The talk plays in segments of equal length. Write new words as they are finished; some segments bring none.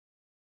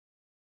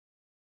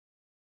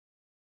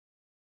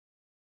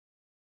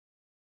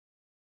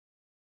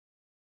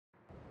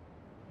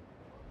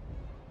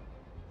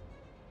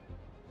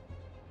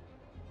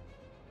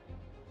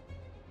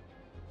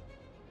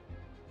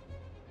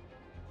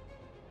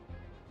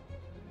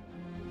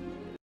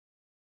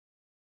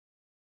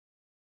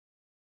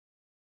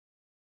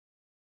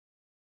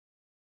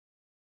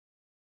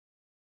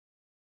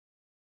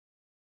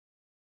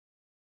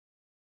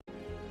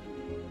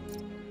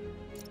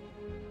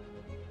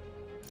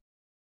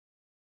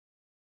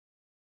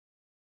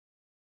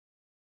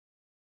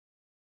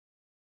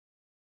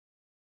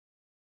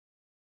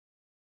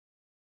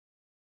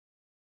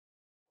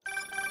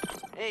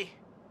Hey,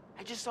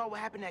 I just saw what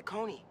happened at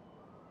Coney.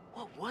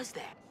 What was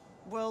that?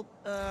 Well,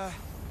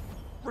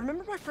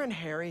 remember my friend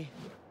Harry?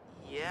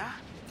 Yeah?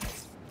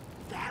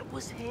 That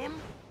was him?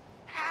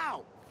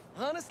 How?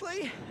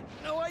 Honestly,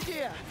 no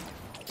idea.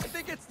 I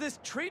think it's this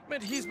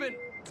treatment he's been...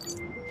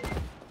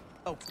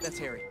 Oh, that's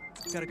Harry.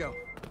 Gotta go.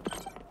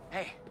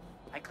 Hey,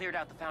 I cleared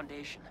out the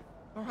foundation.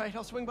 All right,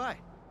 I'll swing by.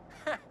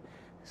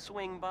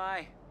 Swing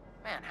by.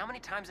 Man, how many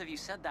times have you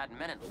said that and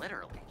meant it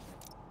literally?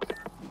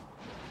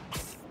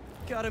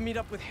 Gotta meet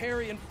up with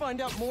Harry and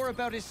find out more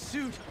about his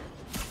suit.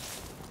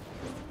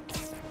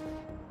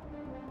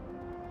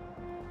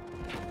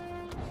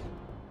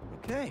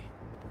 Okay,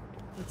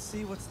 let's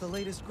see what's the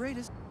latest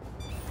greatest.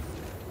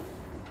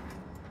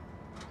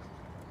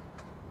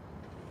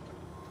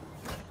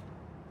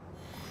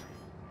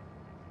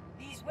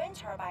 These wind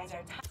turbines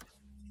are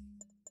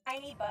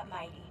tiny but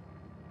mighty.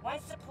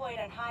 Once deployed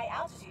on high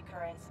altitude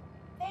currents,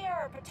 they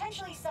are a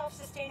potentially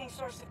self-sustaining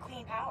source of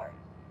clean power.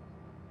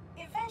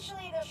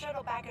 Eventually, they'll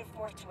shuttle back and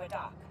forth to a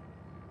dock.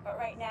 But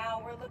right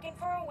now, we're looking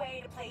for a way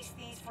to place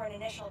these for an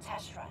initial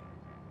test run.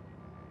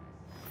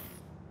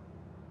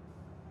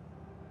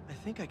 I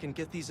think I can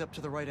get these up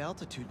to the right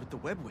altitude with the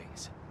web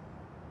wings.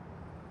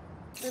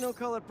 They don't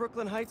call it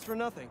Brooklyn Heights for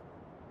nothing.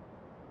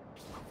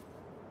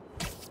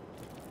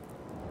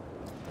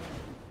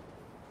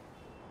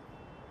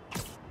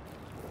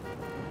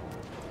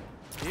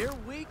 Here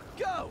we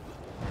go!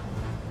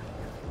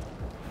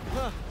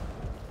 Huh.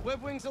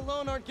 Web wings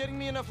alone aren't getting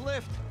me enough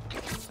lift.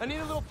 I need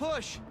a little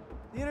push.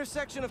 The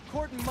intersection of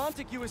Court and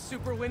Montague is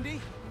super windy.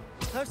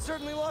 I've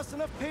certainly lost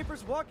enough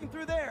papers walking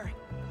through there.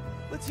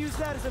 Let's use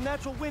that as a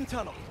natural wind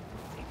tunnel.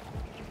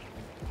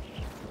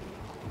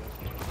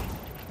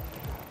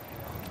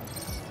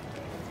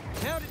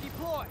 Now to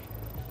deploy.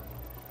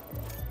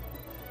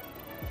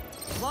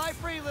 Fly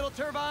free, little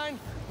turbine.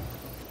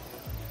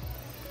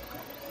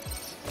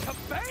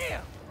 Kabam!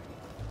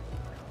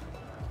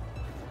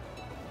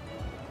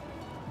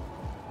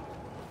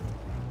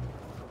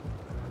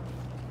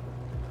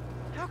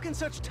 How can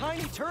such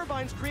tiny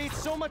turbines create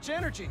so much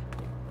energy?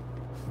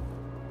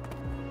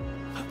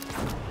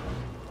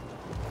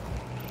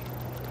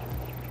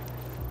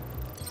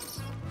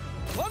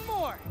 One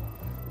more!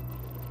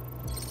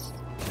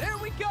 There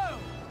we go!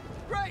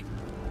 Great!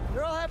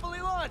 They're all happily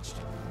launched.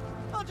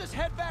 I'll just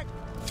head back.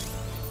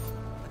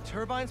 The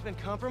turbine's been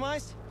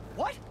compromised?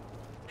 What?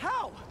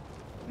 How?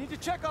 Need to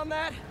check on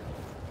that.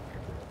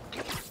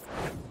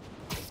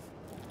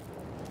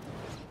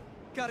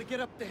 Gotta get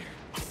up there.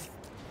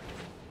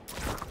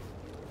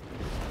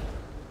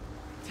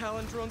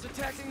 Talon drones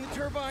attacking the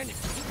turbine.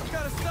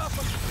 Gotta stop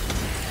them.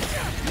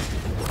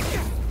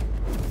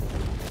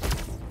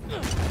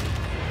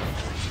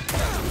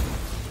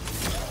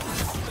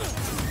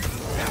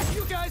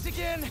 You guys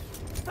again?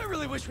 I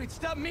really wish we'd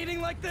stop meeting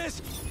like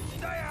this.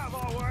 Stay out of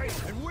our way,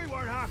 and we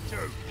won't have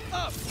to.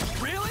 Oh,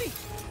 really?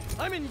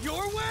 I'm in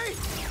your way?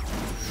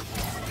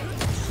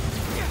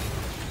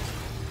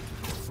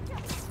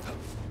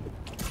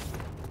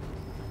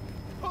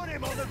 Put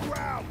him on the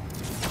ground!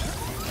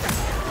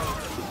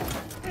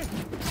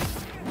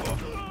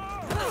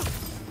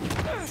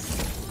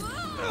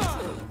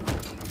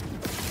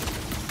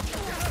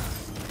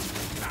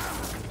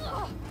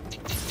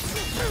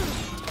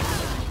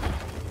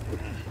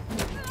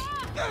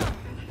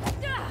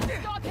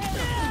 Stop him! Get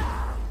down!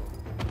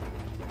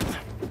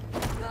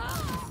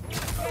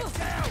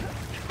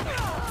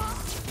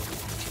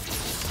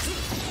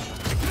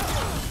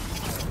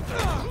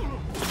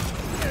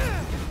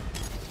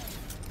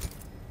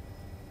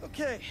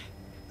 Okay,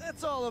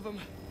 that's all of them.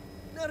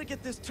 Now to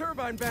get this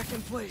turbine back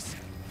in place.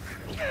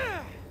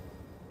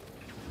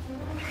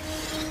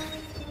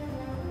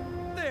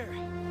 There,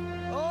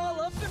 all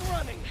up and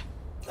running.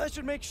 I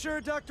should make sure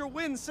Dr.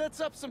 Wynn sets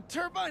up some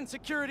turbine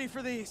security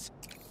for these.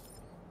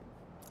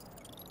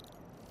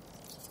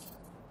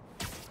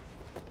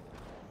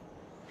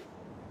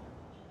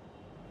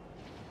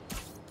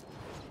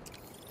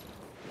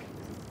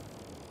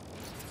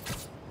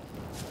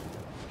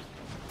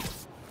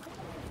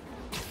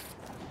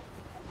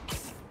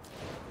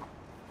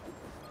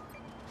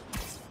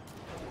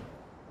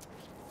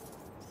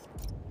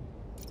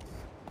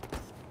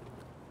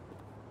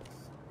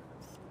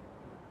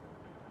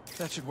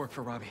 That should work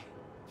for Robbie.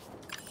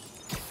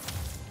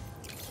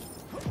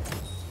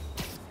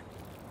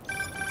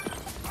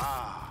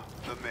 Ah,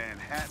 the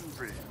Manhattan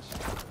Bridge.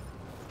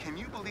 Can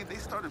you believe they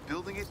started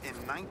building it in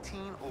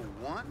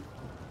 1901?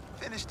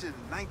 Finished in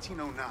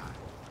 1909.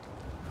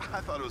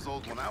 I thought it was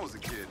old when I was a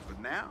kid, but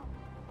now,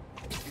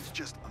 it's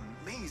just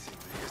amazing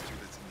the history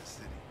that's in this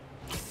city.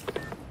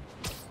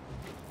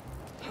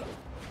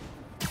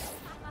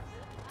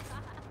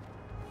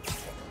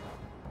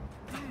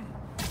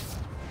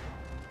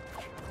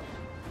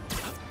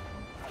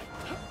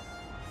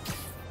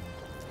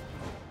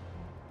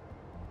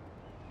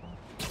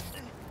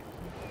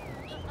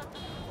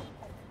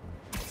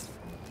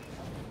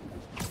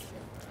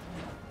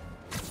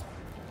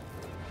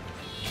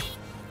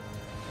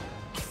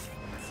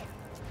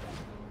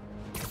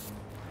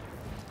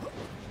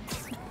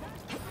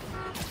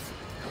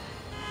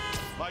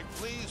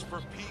 pleas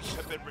for peace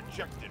have been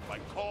rejected by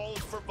calls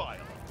for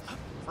violence.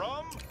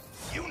 From,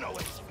 you know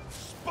it,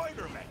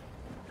 Spider-Man.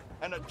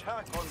 An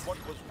attack on what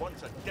was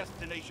once a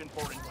destination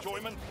for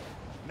enjoyment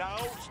now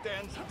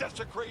stands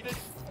desecrated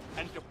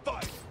and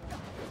defied.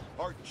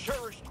 Our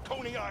cherished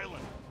Coney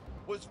Island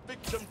was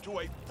victim to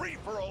a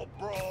free-for-all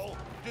brawl,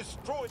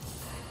 destroyed...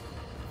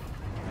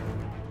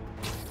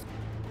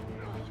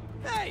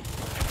 Hey!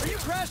 Are you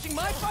crashing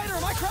my fight or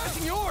am I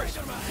crashing yours?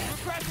 We're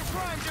crashing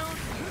crime, dude!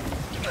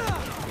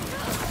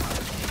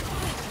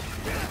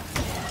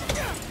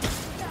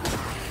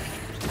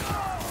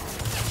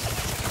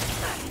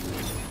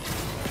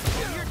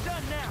 You're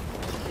done now!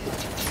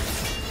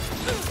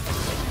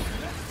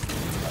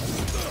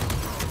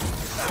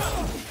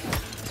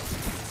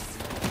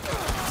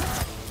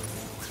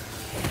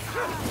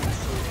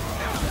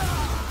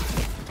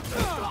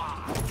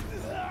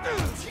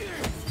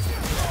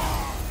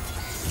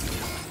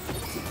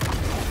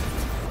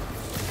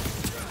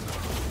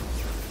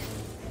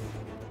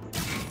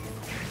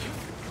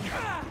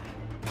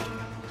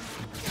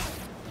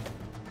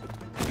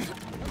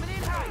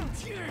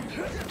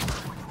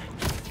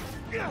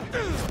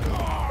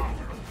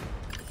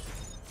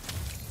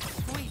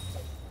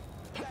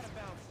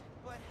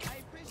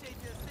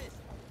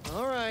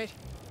 All right,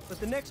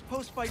 but the next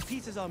post-fight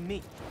piece is on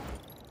me.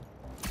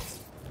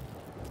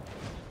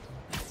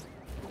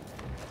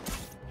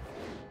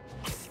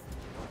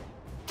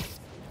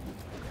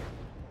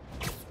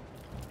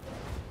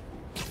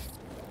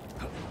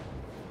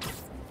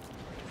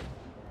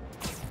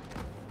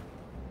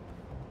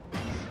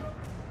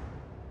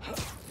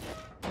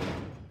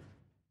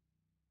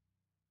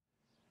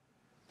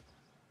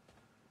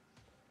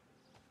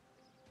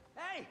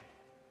 Hey!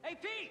 Hey,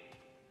 Pete!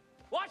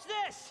 Watch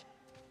this!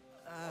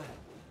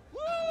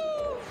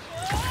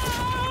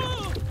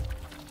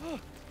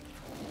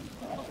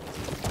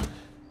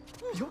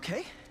 You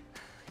okay?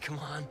 Come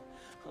on.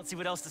 Let's see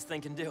what else this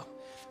thing can do.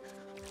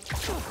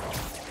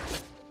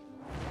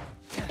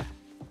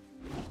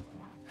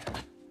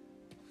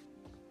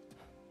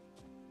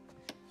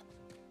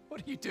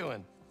 What are you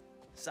doing?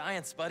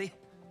 Science, buddy.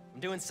 I'm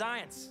doing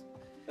science.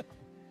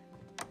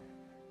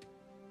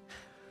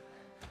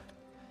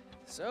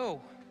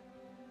 So,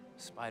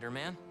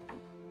 Spider-Man,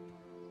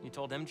 you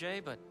told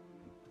MJ, but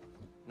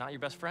not your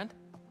best friend?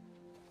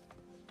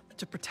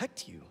 To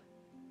protect you.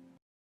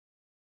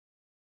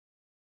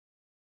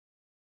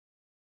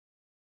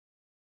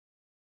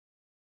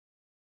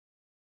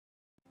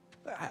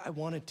 I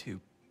wanted to.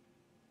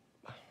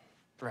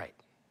 Right.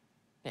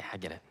 Yeah, I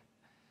get it.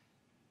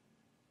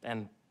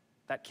 And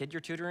that kid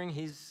you're tutoring,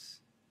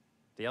 he's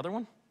the other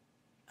one?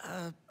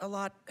 A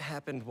lot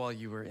happened while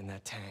you were in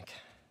that tank.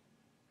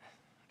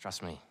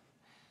 Trust me.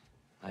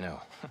 I know.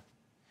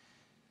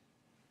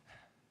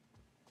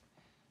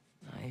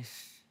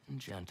 Nice and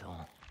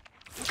gentle.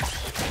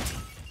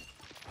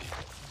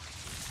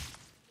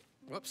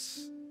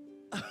 Whoops.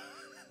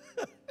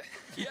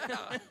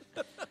 Yeah.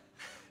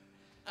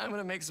 I'm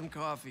gonna make some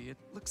coffee. It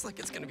looks like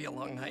it's gonna be a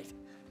long night.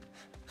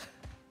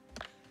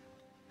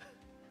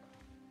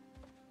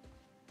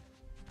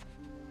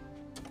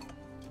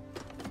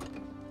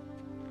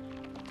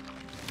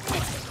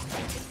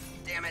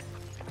 Damn it.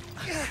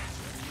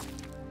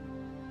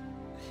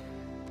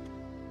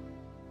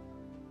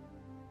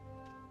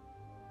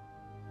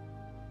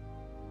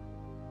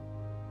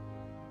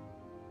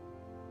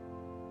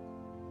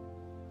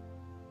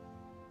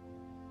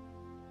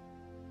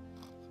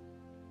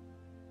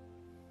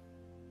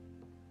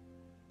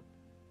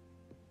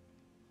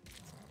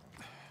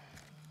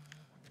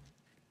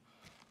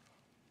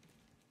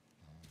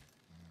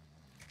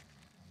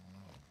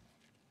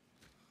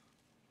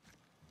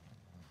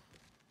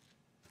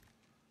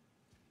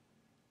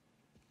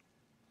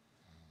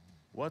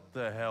 What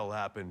the hell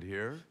happened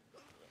here?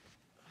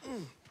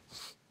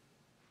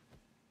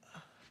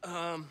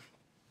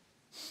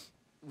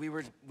 We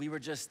were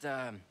just,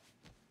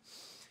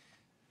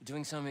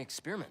 doing some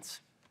experiments.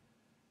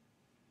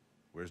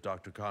 Where's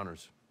Dr.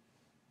 Connors?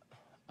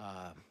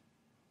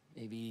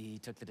 Maybe he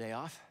took the day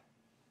off?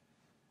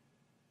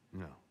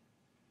 No.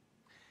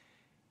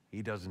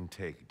 He doesn't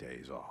take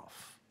days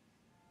off.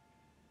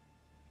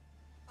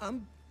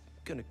 I'm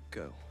gonna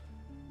go.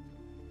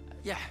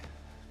 Yeah.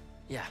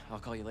 Yeah, I'll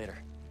call you later.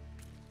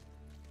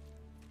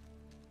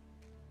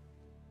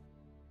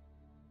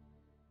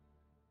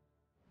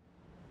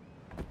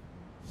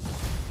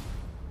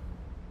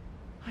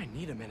 I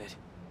need a minute.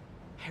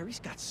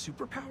 Harry's got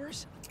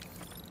superpowers?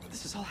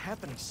 This is all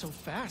happening so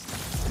fast.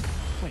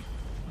 Wait,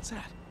 what's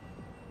that?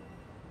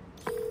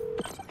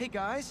 Hey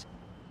guys,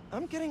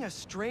 I'm getting a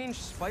strange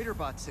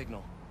spider-bot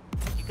signal.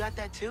 You got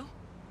that too?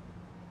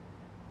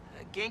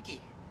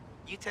 Genki,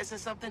 you testing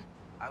something?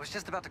 I was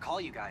just about to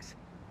call you guys.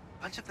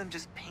 A bunch of them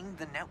just pinged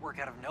the network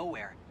out of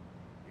nowhere.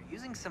 They're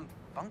using some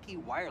funky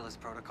wireless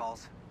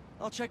protocols.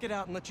 I'll check it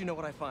out and let you know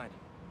what I find.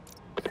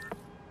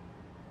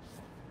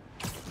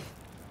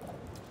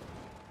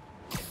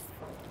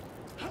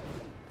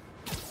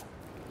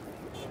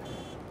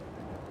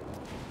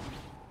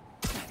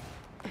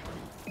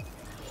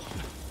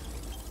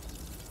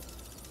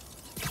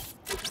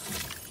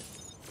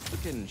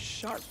 looking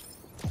sharp.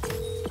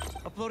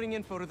 Uploading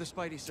info to the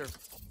Spidey server.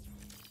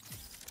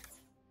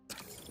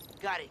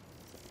 Got it.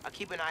 I'll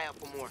keep an eye out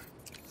for more.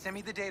 Send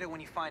me the data when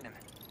you find him.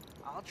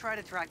 I'll try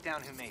to track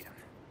down who made him.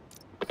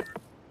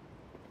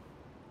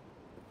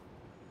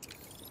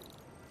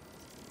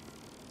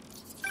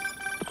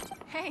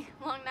 Hey,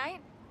 long night?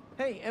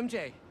 Hey,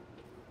 MJ.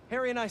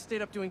 Harry and I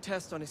stayed up doing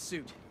tests on his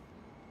suit.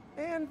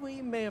 And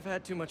we may have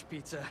had too much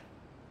pizza.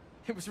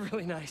 It was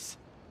really nice.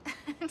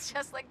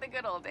 Just like the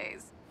good old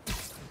days.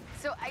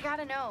 So I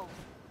gotta know,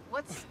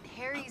 what's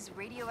Harry's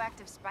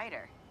radioactive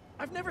spider?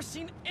 I've never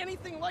seen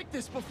anything like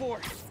this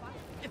before.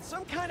 It's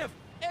some kind of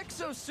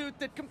exosuit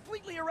that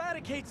completely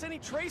eradicates any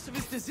trace of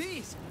his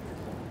disease.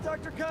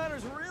 Dr.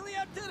 Connors really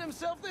outdid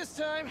himself this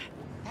time.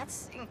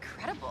 That's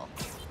incredible.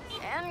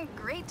 And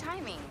great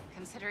timing,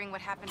 considering what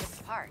happened at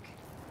the park.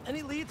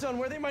 Any leads on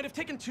where they might have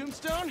taken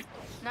Tombstone?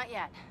 Not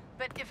yet,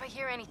 but if I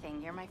hear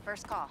anything, you're my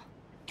first call.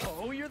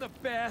 Oh, you're the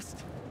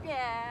best.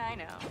 Yeah, I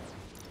know.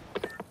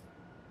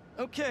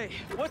 Okay,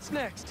 what's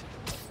next?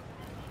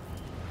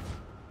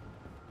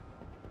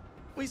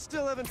 We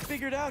still haven't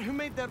figured out who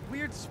made that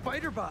weird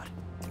spider bot.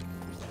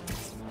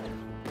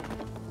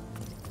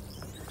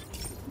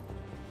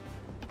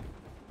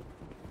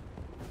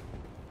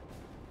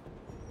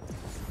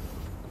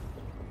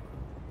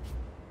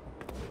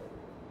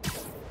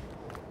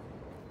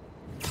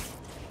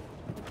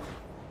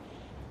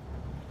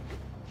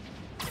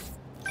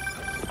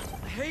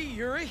 Hey,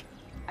 Yuri.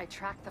 I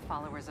tracked the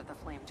followers of the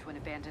Flame to an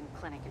abandoned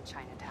clinic in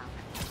Chinatown.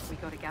 If we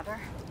go together,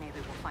 maybe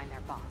we'll find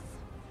their boss.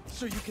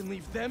 So you can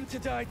leave them to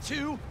die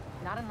too?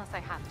 Not unless I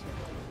have to.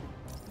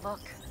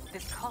 Look,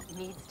 this cult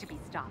needs to be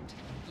stopped.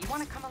 You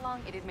want to come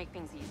along, it'd make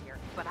things easier,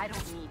 but I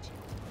don't need you.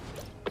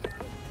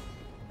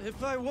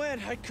 If I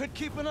went, I could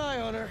keep an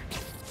eye on her.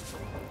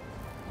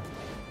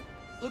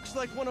 Looks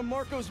like one of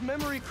Marco's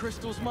memory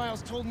crystals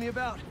Miles told me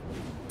about.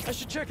 I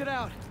should check it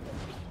out.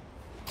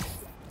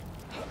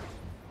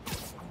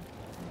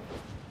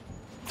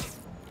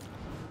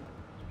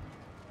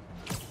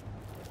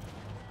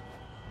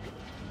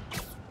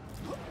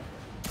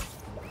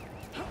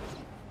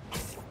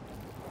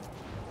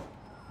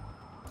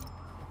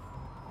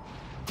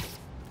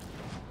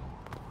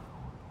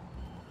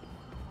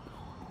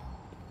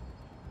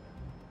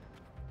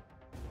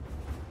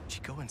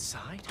 Go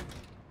inside?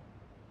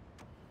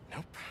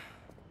 Nope.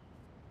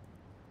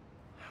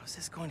 How is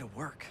this going to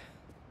work?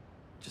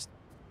 Just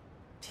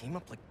team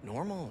up like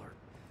normal, or...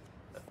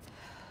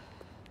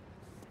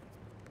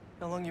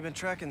 How long you been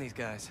tracking these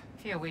guys?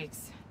 A few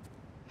weeks.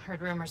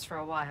 Heard rumors for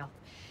a while.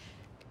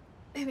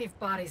 They leave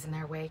bodies in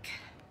their wake.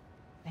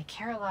 They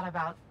care a lot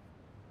about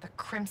the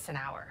Crimson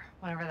Hour,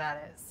 whatever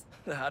that is.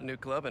 The hot new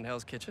club in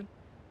Hell's Kitchen?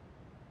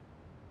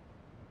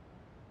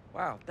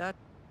 Wow, that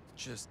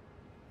just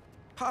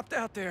popped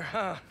out there,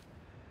 huh?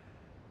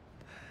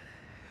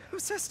 Who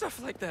says stuff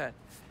like that?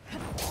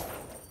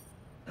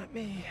 Not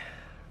me.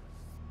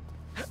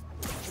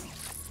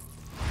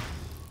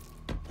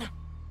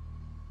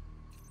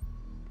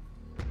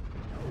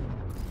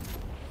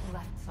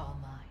 Left's all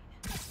mine.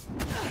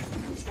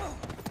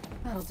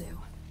 That'll do.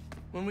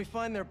 When we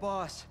find their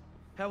boss,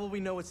 how will we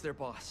know it's their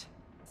boss?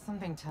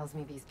 Something tells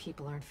me these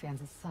people aren't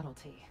fans of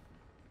subtlety.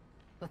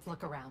 Let's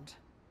look around.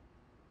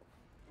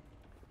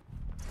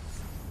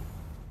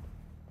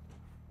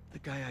 The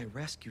guy I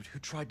rescued who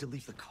tried to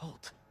leave the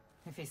cult.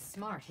 If he's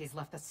smart, he's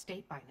left the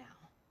state by now.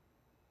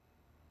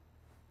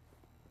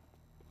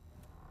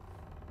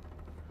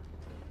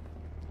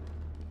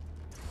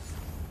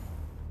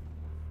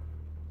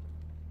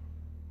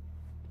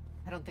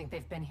 I don't think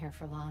they've been here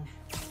for long.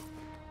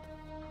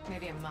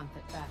 Maybe a month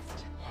at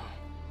best.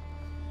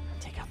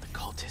 Take out the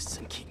cultists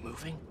and keep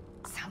moving?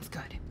 Sounds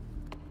good.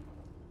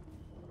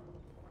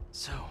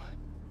 So,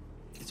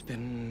 it's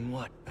been,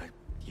 what, a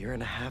year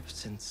and a half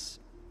since...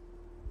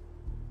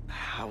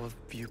 How have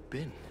you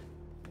been?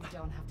 We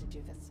don't have to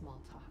do this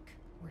small talk.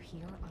 We're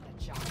here on a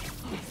job.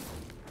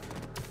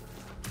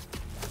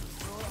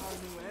 You're our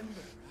new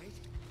Ember, right?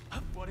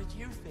 What did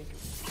you think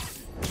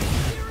of me?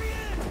 Here he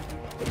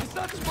is! It's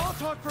not small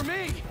talk for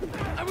me!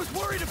 I was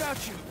worried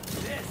about you!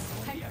 This...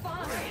 I'm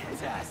fine!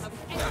 Tess! The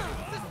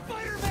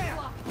Spider-Man!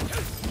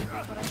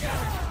 But I got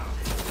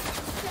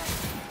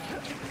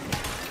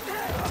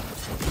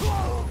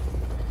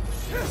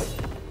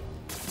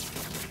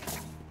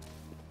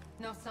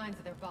no signs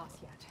of their boss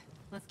yet.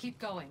 Let's keep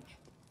going.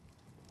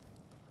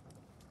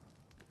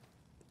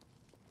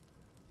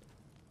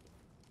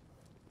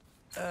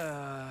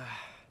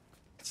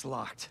 It's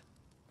locked.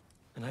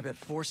 And I bet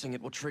forcing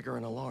it will trigger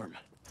an alarm.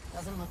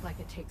 Doesn't look like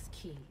it takes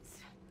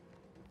keys.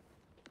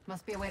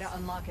 Must be a way to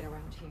unlock it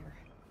around here.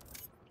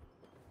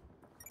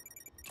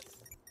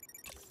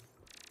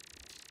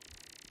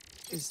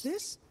 Is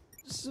this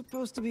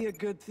supposed to be a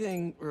good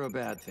thing or a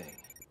bad thing?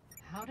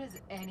 How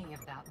does any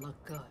of that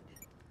look good?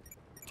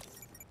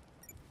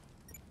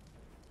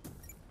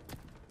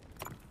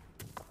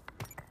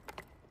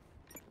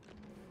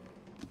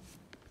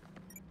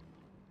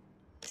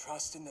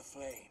 Trust in the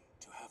flame.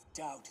 To have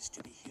doubt is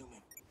to be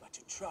human, but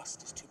to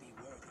trust is to be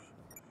worthy.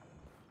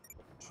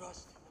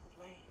 Trust in the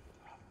flame. To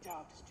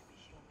doubt is to be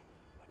human,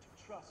 but to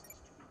trust is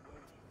to be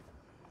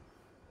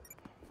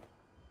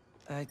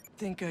worthy. I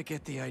think I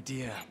get the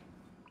idea.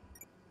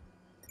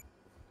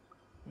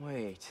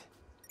 Wait.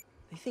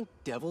 They think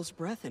Devil's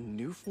Breath and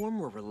New Form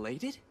were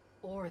related?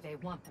 Or they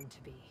want them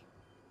to be.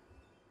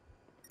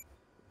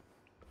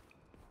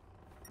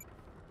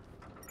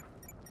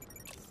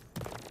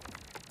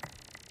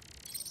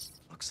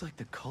 Looks like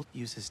the cult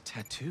uses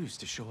tattoos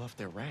to show off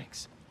their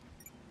ranks.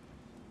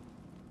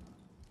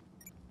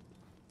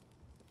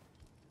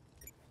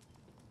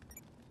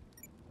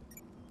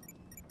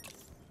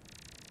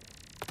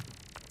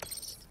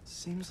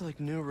 Seems like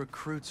new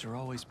recruits are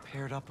always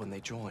paired up when they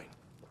join.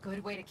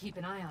 Good way to keep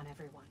an eye on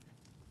everyone.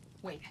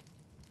 Wait,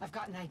 I've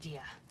got an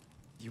idea.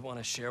 You want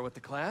to share with the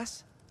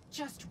class?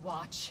 Just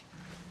watch.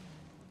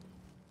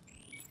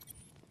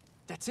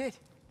 That's it.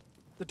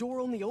 The door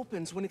only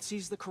opens when it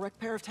sees the correct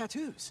pair of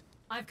tattoos.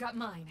 I've got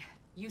mine.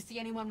 You see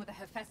anyone with a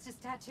Hephaestus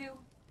tattoo?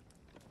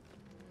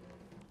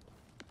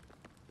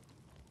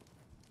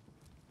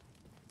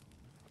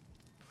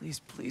 Please,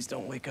 please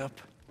don't wake up.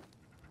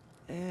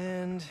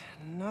 And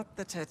not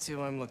the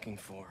tattoo I'm looking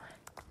for.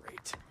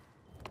 Great.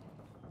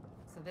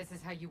 So this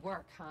is how you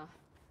work, huh?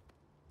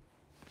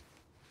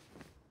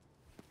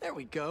 There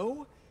we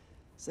go.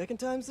 Second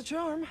time's the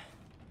charm.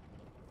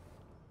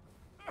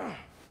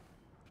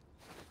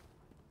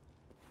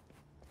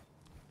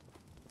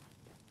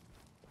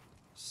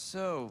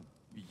 So,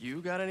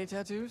 you got any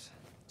tattoos?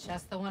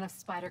 Just the one of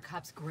Spider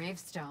Cop's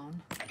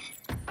gravestone.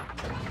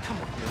 Come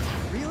on,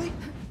 really?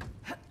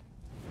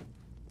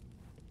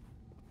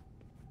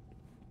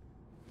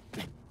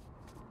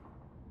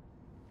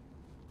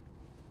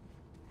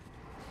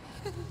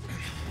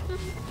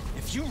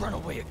 If you run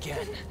away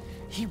again,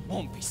 he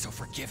won't be so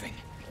forgiving.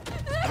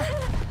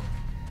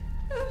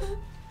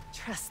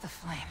 Trust the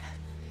flame,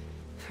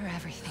 for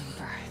everything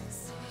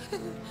burns.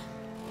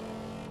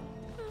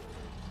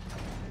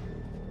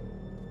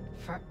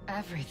 For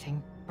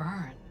everything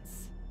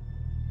burns.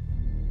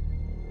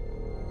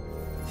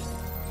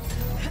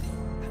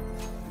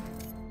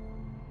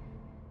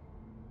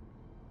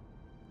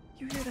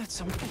 You hear that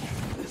sound?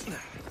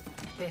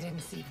 They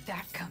didn't see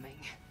that coming.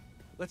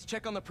 Let's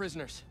check on the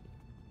prisoners.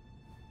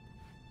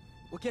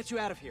 We'll get you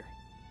out of here.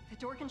 The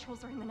door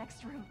controls are in the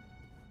next room.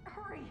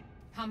 Hurry!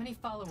 How many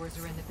followers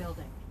are in the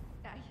building?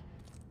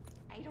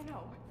 I don't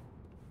know.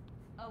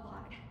 A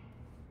lot.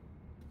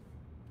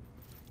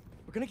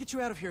 We're gonna get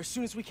you out of here as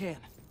soon as we can.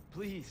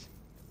 Please.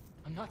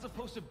 I'm not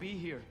supposed to be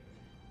here.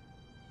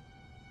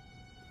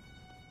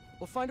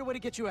 We'll find a way to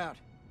get you out.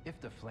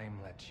 If the flame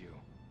lets you.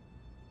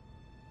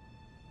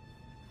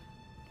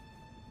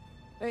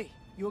 Hey,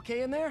 you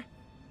okay in there?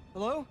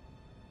 Hello?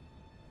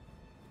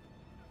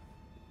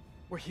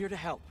 We're here to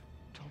help.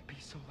 Don't be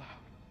so loud.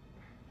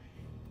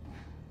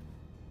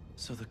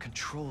 So the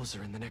controls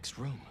are in the next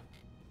room.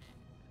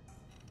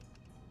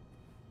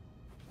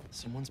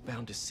 Someone's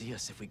bound to see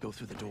us if we go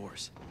through the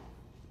doors.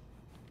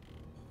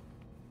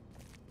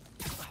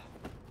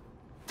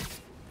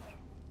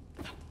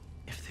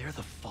 If they're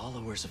the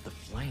followers of the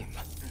flame,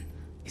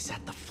 is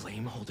that the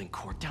flame holding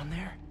court down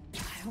there?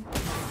 I don't...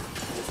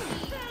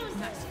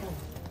 Next floor.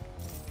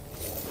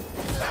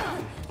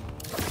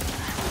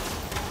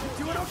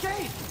 You doing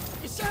okay?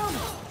 You sound...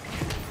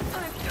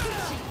 I'm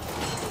itchy.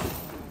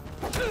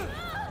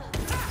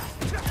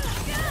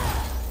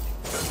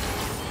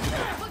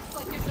 Looks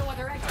like there's no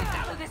other exit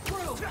out of this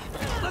room.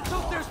 Let's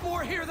hope there's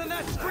more here than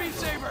that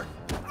screensaver!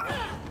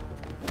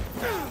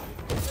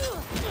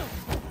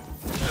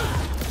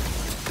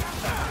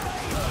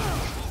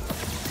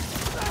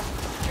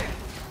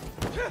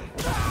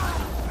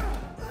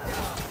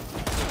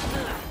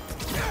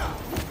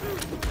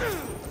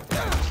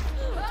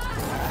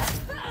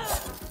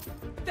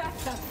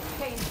 That's a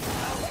pain.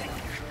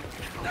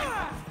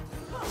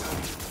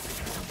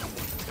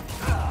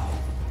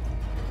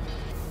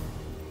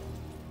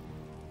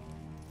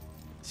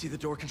 See the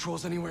door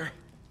controls anywhere?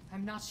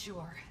 I'm not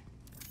sure.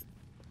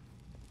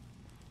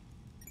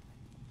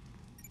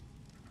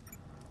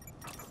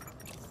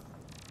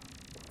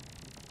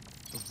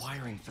 The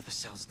wiring for the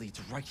cells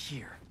leads right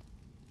here.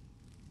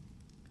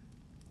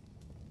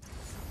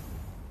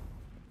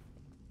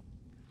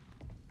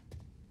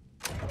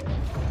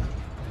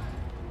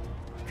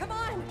 Come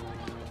on!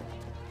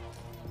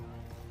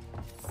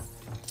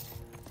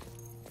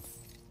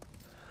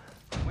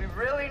 We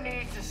really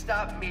need to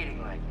stop meeting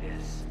like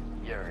this,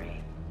 Yuri.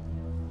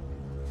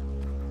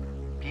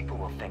 People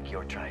will think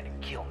you're trying to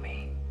kill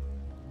me.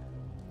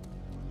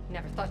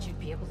 Never thought you'd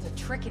be able to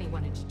trick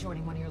anyone into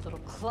joining one of your little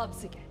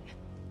clubs again.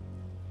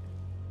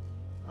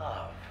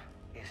 Love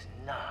is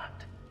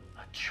not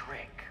a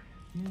trick.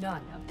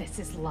 None of this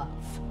is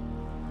love.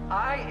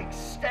 I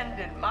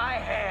extended my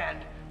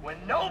hand when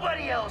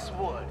nobody else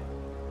would.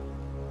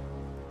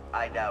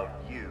 I doubt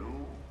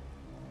you,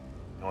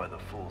 nor the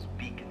fool's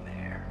beacon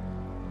there,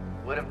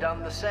 would have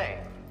done the same.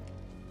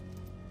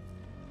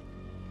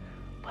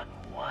 But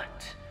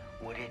what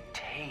would it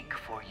take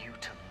for you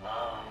to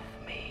love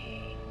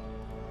me?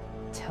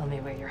 Tell me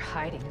where you're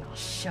hiding and I'll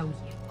show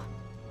you.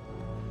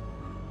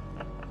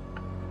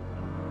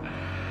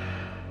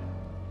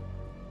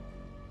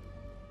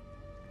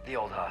 the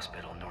old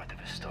hospital north of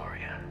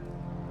Astoria.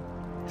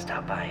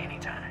 Stop by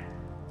anytime.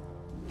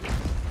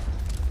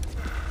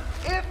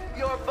 If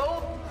you're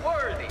both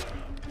worthy.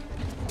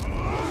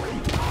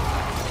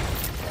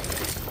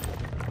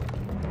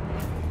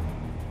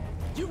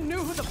 You knew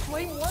who the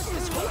Flame was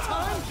this whole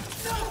time?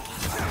 No!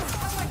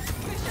 I like to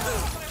fish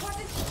out, but I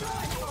wasn't sure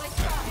until I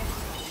tried.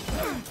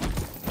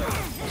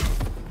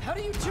 How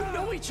do you two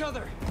know each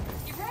other?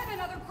 He ran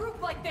another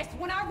group like this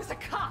when I was a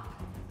cop.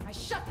 I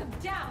shut them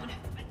down,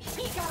 but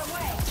he got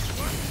away.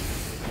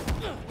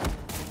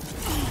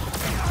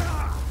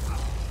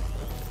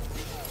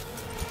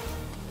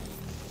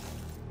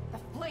 The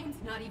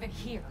Flame's not even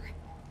here.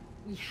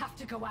 We have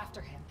to go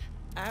after him.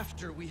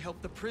 After we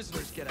help the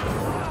prisoners get out.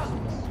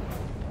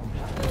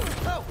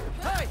 Oh,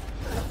 hey!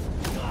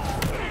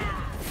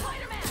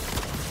 Spider-Man!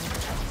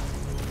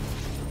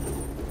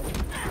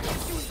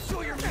 Did you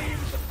enjoy your meeting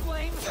with the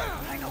Flame?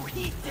 I know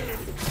he did.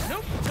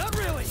 Nope, not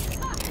really.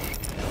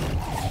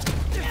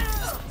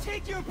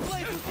 Take your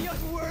place with the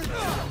unworthy.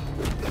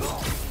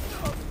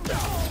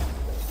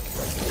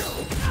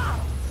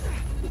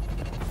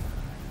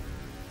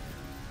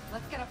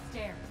 Let's get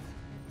upstairs.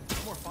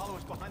 More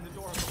followers behind the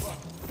door on the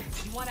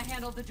left. You want to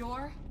handle the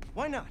door?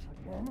 Why not?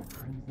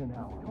 Crimson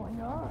Hour. What's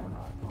going on?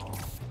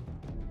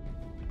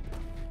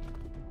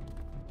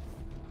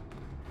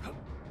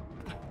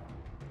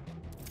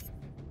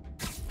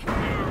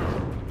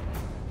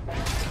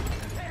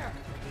 There!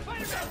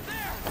 Spider-Man,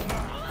 there!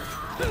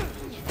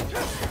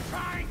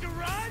 Trying to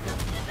run?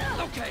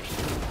 Okay,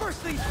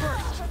 first things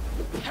first.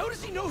 How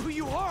does he know who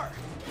you are?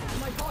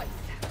 My voice.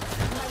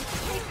 When I was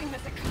chasing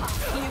Mr. Cop,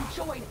 he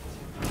enjoyed it.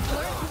 He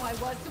learned who I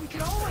was, so he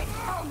could always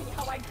tell me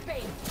how I'd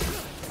fade.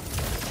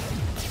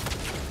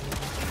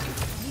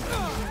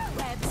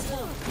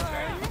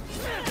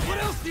 What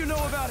else do you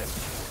know about him?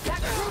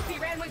 That group he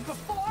ran with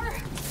before,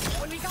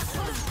 when we got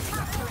close to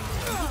capturing him,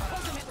 he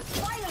told them it was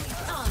finally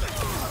time.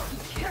 He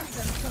carried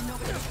them so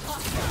nobody could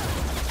talk to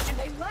him. And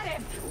they let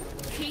him.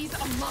 He's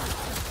a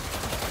monster.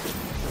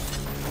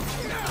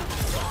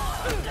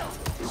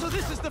 So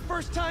this is the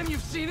first time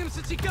you've seen him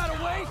since he got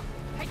away?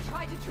 I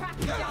tried to track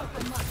him down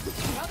for months.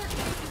 The other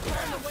cases were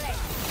on the way.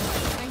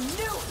 I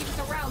knew he was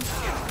around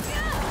here.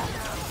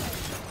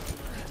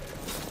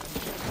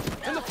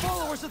 And the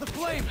followers of the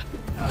Flame,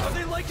 are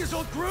they like his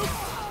old group?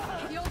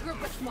 The old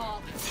group was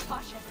small,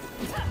 cautious.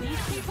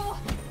 These people,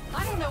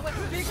 I don't know what's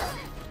bigger.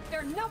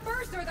 Their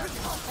numbers or their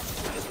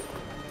confidence.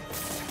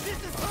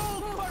 This is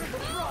all part of the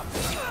drop.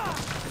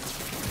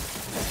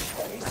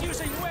 He's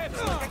using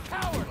webs like a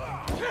coward.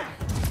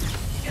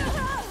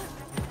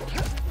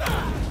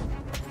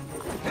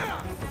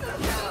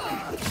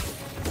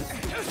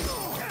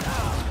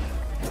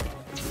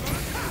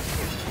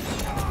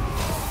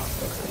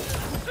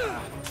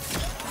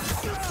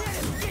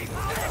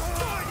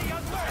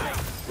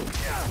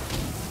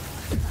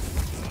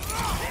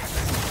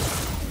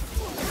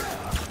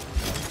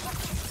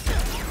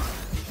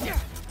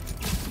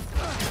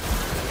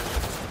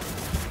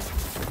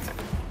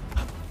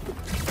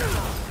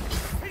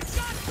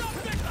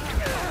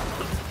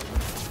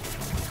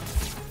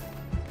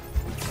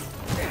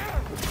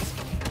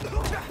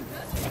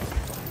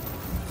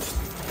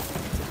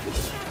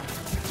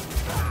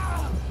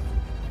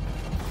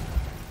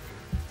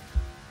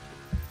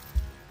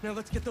 Now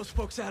let's get those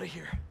folks out of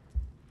here.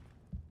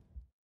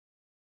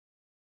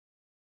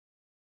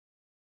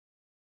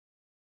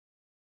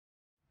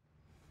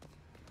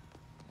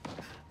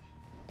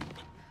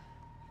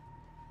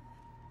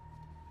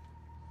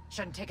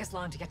 Shouldn't take us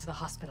long to get to the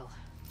hospital.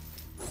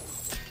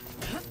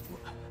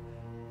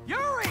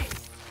 Yuri!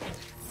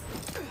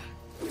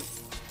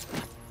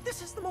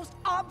 This is the most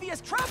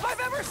obvious trap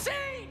I've ever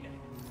seen!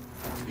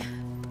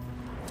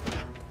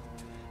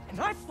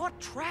 And I fought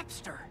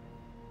Trapster.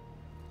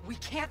 We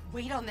can't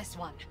wait on this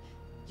one.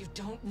 You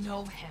don't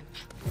know him.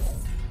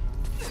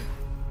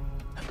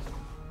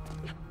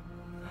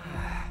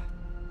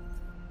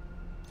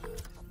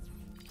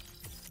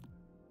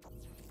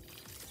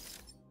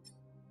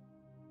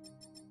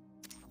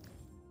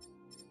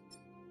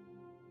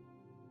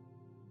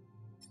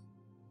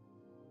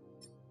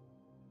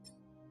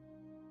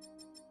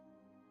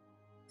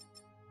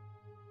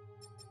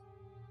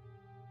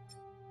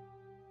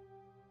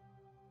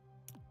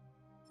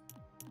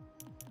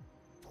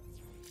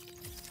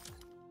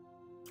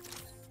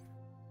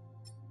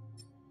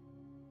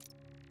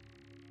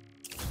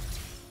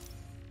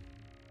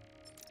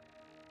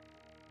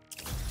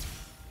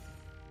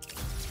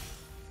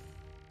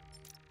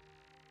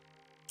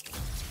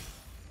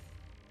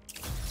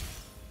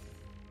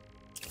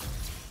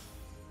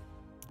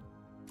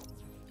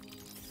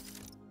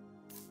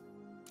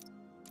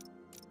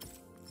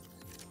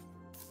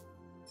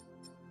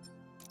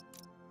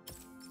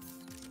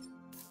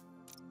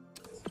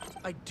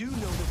 I do know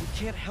that we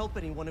can't help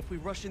anyone if we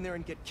rush in there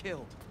and get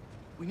killed.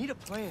 We need a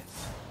plan.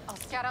 I'll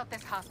scout out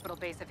this hospital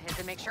base of his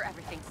and make sure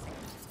everything's safe.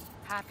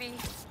 Happy?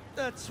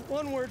 That's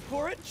one word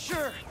for it,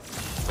 sure.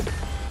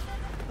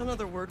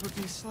 Another word would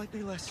be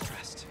slightly less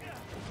stressed.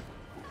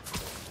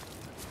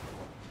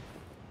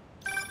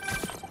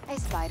 Hey,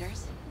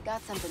 Spiders.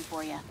 got something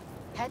for you.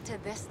 Head to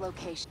this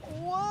location.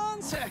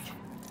 One sec!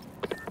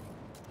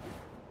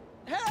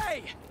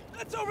 Hey!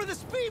 That's over the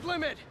speed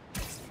limit!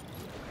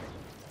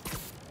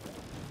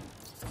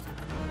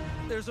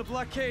 There's a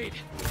blockade.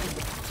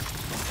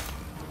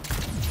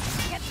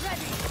 Get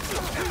ready! He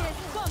is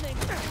coming!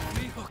 Get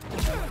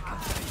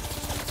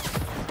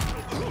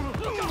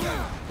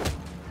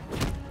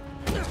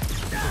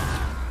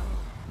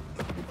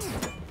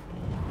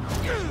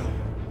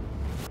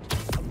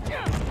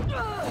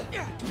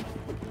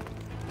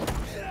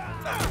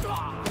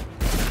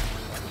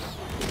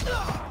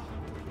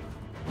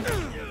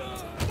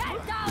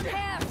down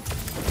here!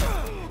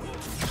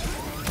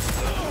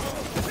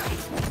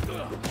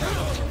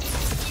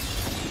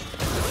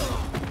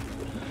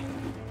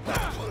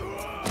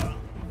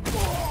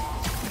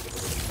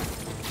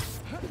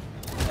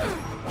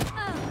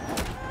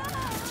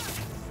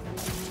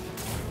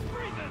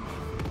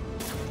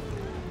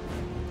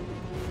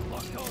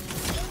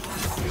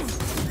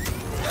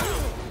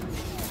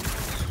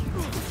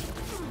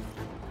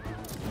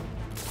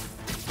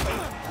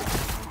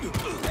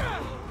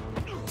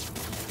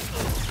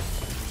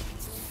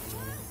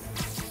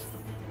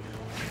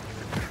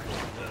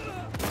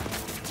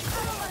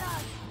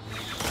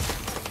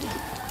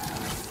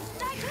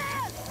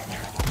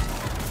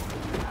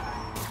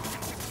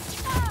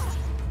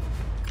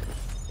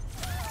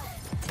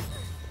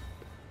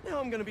 Now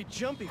I'm gonna be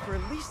jumpy for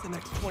at least the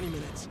next 20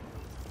 minutes.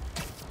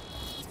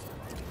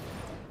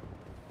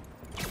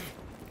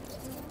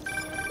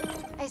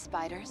 Hey,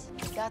 Spiders.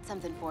 Got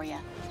something for you.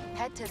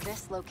 Head to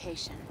this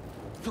location.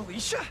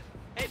 Felicia?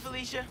 Hey,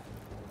 Felicia.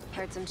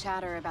 Heard some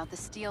chatter about the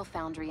steel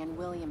foundry in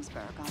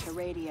Williamsburg off the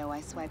radio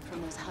I swiped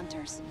from those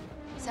hunters.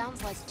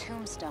 Sounds like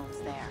Tombstone's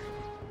there.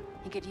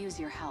 He could use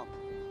your help.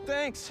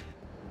 Thanks.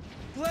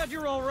 Glad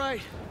you're all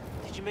right.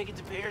 Did you make it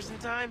to Paris in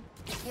time?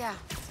 Yeah,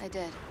 I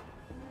did.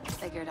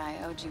 Figured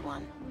I owed you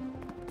one.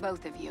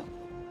 Both of you.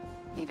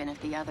 Even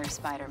if the other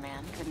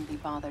Spider-Man couldn't be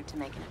bothered to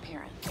make an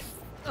appearance.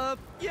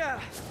 Yeah,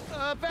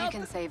 about... You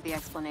can save the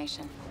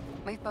explanation.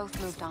 We've both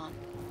moved on.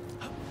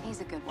 He's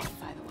a good one,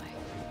 by the way.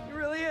 He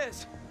really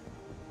is.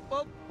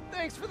 Well,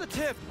 thanks for the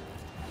tip.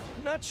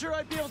 Not sure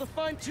I'd be able to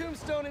find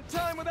Tombstone in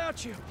time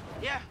without you.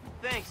 Yeah,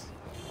 thanks.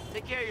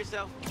 Take care of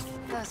yourself.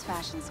 Those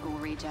fashion school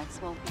rejects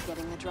won't be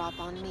getting the drop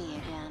on me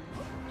again.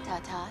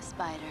 Ta-ta,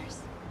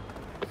 Spiders.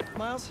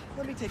 Miles,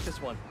 let me take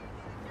this one.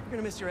 You're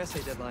gonna miss your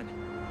essay deadline.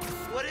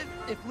 What if...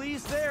 If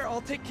Lee's there,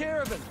 I'll take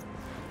care of him.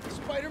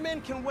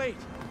 Spider-Man can wait.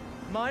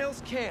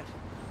 Miles can't.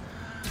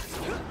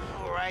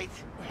 All right.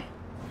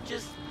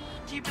 Just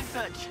keep in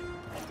touch.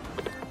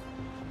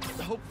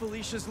 I hope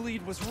Felicia's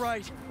lead was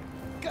right.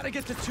 Gotta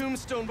get to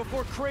Tombstone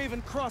before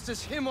Craven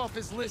crosses him off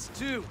his list,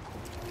 too.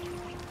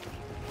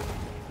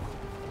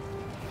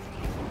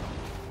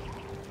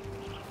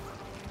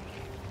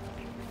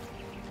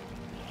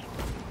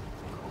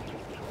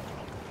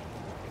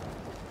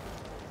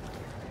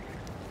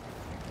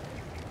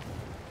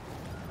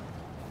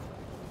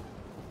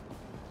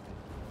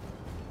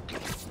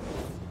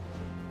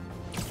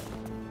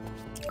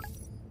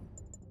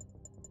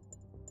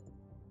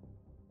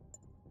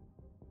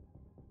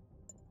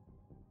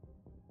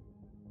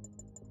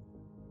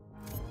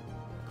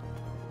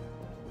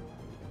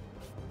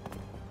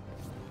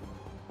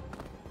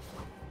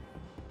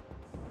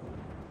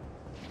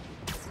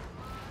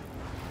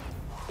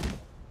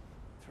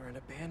 For an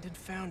abandoned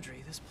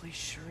foundry, this place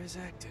sure is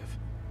active.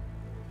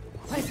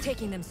 What's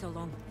taking them so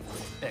long?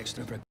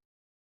 Extra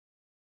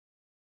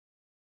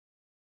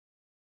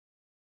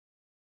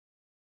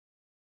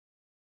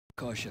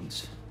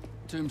precautions.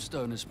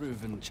 Tombstone has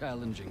proven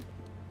challenging.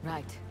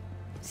 Right.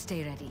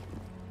 Stay ready.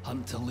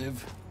 Hunt to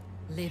live.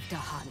 Live to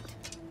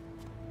hunt.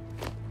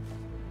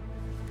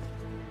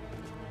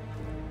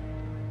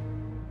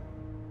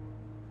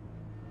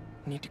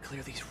 Need to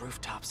clear these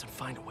rooftops and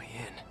find a way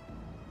in.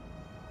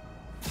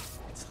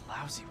 It's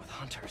lousy with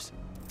hunters.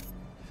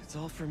 If it's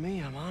all for me,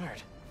 I'm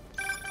honored.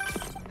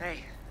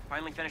 Hey,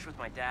 finally finished with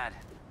my dad.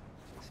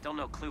 Still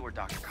no clue where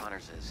Dr.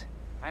 Connors is.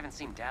 I haven't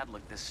seen Dad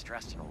look this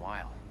stressed in a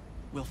while.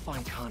 We'll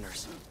find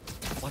Connors.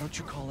 Why don't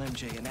you call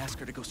MJ and ask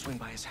her to go swing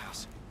by his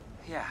house?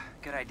 Yeah,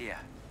 good idea.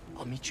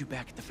 I'll meet you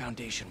back at the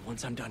Foundation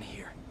once I'm done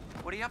here.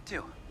 What are you up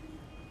to?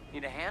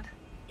 Need a hand?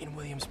 In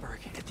Williamsburg,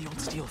 at the old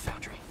steel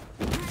foundry.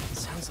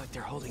 Sounds like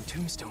they're holding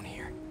Tombstone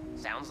here.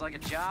 Sounds like a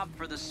job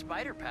for the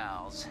Spider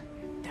Pals.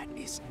 That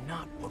is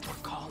not what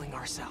we're calling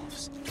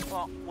ourselves.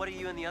 Well, what do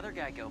you and the other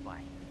guy go by?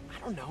 I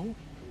don't know.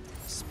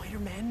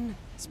 Spider-Men?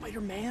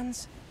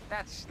 Spider-Mans?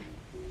 That's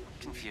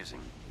confusing.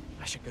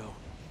 I should go.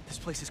 This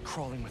place is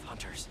crawling with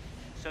hunters.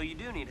 So you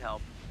do need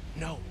help?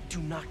 No,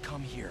 do not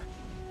come here.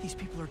 These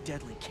people are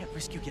deadly. Can't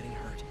risk you getting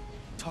hurt.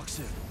 Talk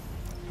soon.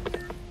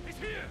 He's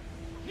here!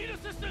 Need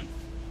assistance!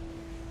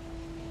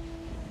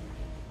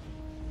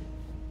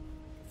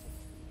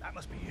 That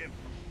must be him.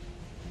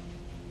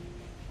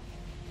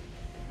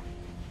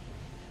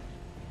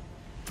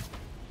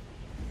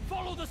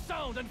 Follow the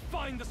sound and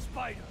find the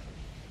spider!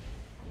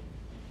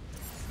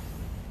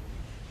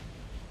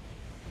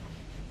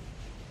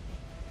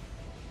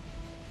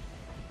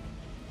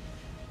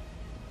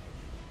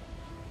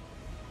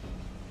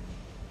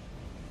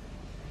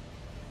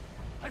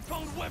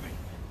 found webbing!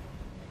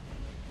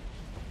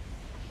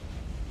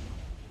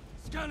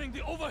 Scanning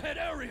the overhead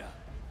area!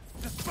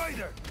 The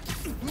spider!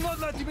 Do not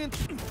let him in!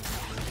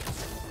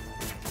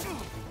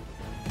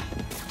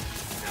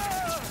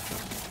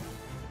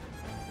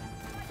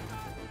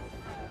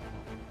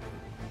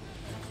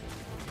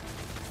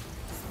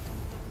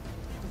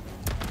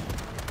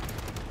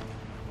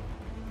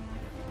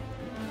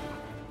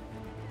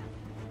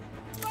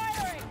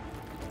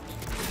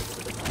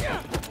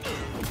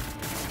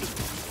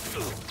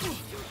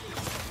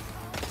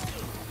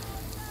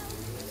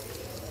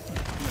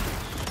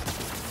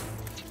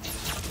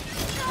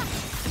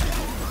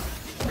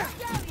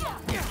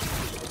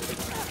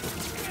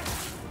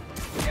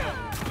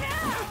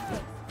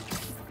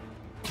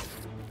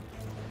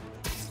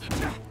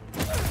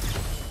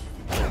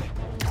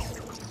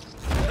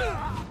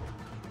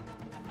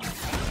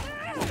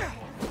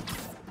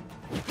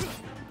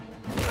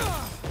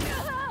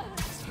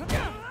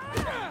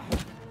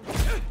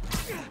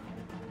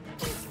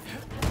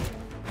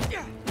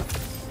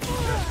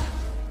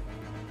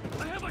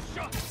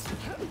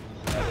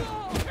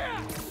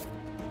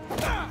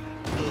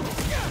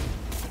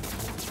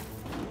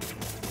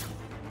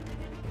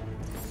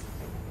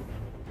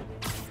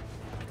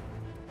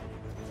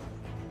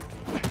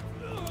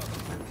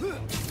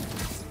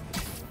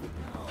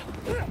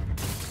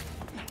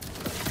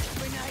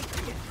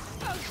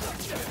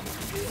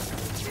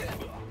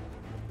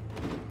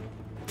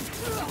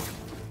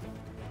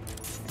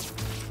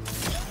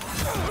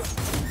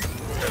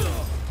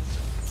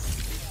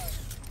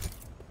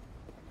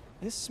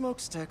 This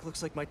smokestack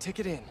looks like my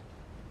ticket in.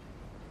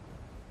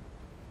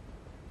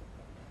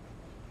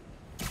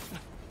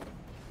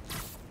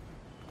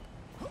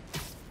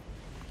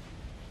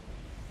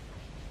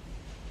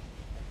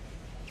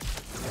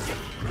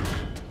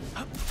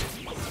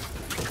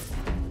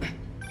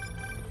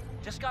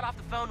 Just got off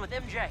the phone with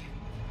MJ.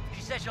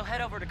 She said she'll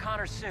head over to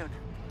Connor's soon.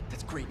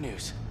 That's great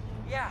news.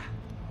 Yeah,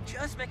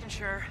 just making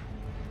sure.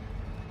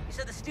 You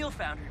said the steel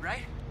foundry,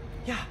 right?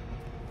 Yeah.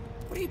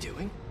 What are you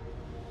doing?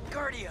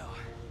 Cardio.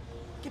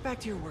 Get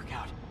back to your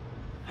workout.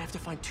 I have to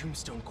find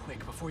Tombstone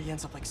quick before he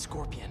ends up like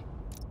Scorpion.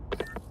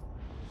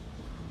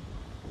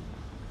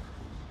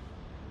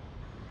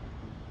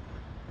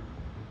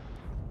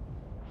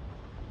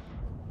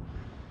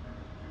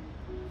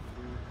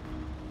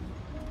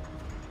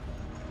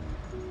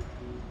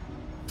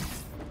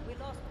 We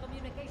lost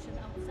communication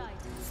outside.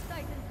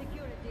 Tighten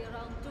security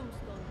around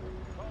Tombstone.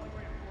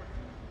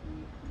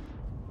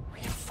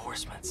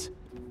 Reinforcements.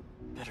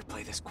 Better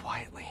play this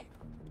quietly.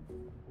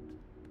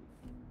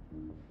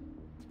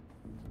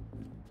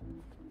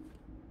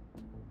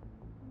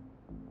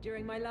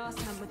 During my last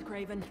hunt with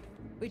Craven,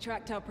 we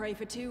tracked our prey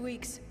for 2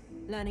 weeks,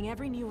 learning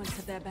every nuance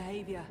of their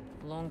behavior.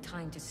 Long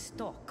time to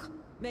stalk.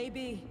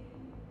 Maybe.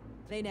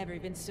 They never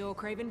even saw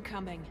Craven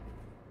coming.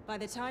 By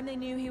the time they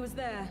knew he was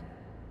there,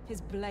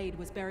 his blade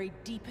was buried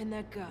deep in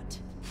their gut.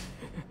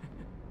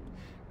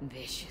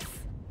 Vicious.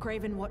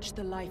 Craven watched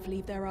the life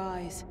leave their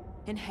eyes,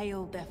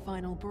 inhaled their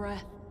final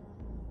breath.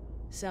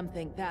 Some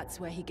think that's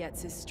where he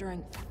gets his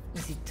strength.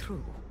 Is it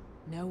true?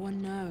 No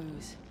one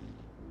knows.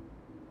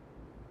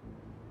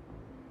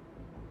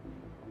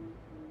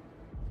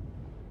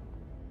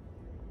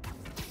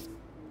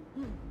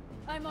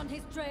 I'm on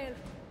his trail.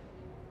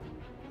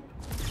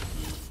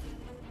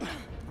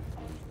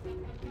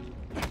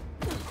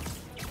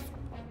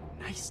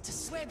 Nice to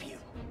slip you.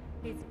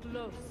 It's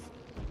close.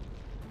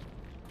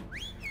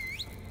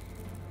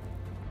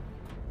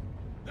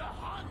 The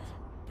hunt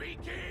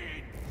begins!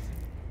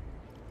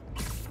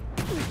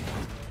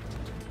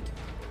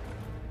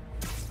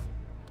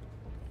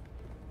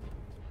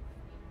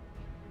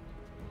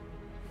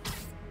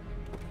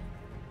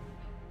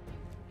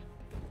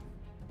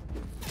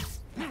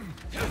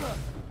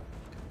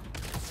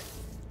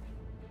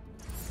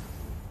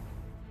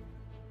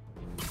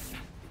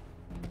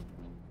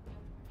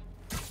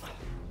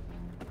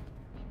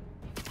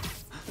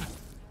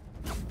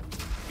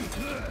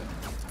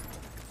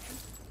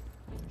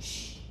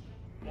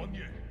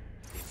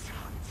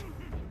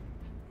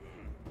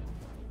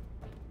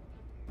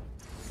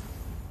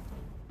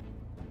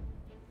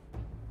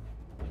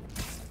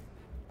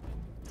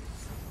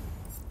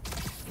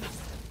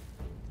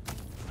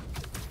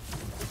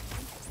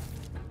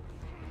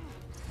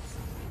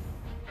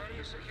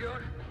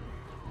 Secure?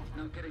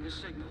 Not getting a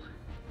signal.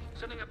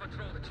 Sending a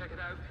patrol to check it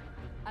out.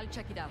 I'll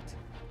check it out.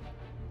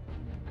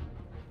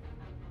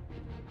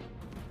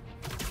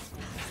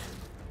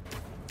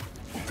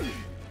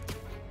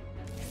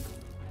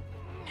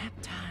 Nap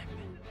time.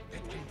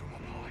 That came from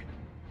up high.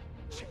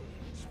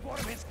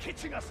 Spider-Man's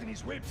catching us in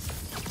his webs.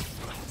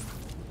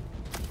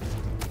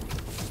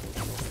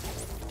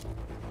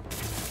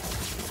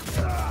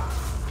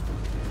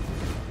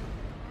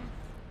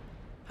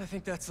 I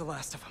think that's the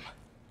last of them.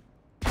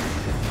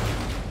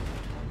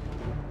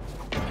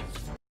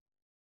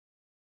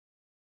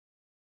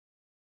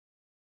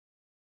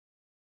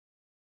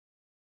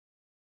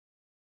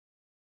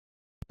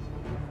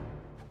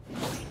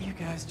 You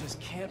guys just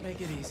can't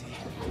make it easy.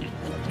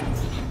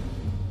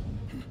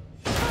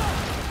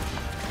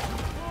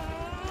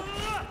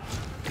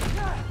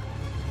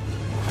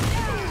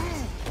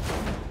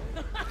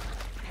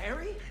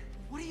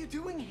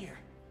 doing here?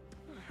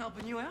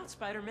 Helping you out,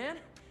 Spider-Man.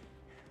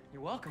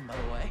 You're welcome, by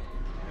the way.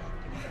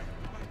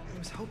 I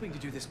was hoping to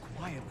do this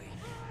quietly.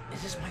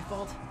 Is this my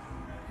fault?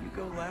 You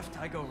go left,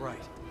 I go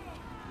right.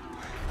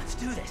 Let's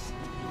do this.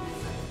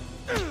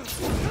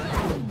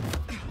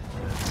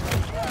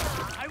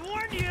 I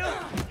warned you!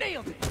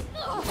 Nailed it!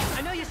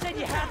 I know you said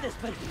you had this,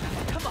 but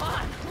come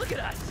on, look at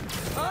us.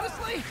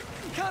 Honestly,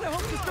 kinda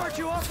hope to start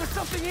you off with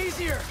something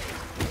easier.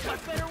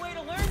 What better way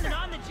to learn than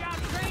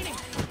on-the-job training?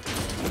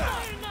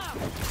 Not enough!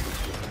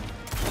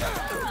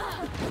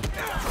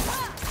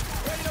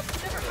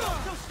 Never felt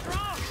so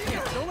strong!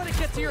 Yeah, don't let it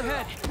get to your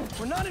head.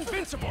 We're not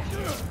invincible.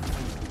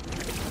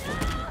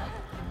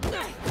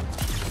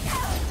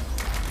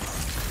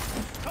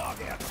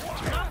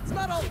 It's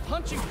not all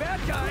punching bad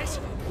guys.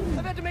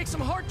 I've had to make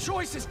some hard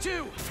choices,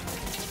 too.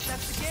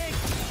 That's the game.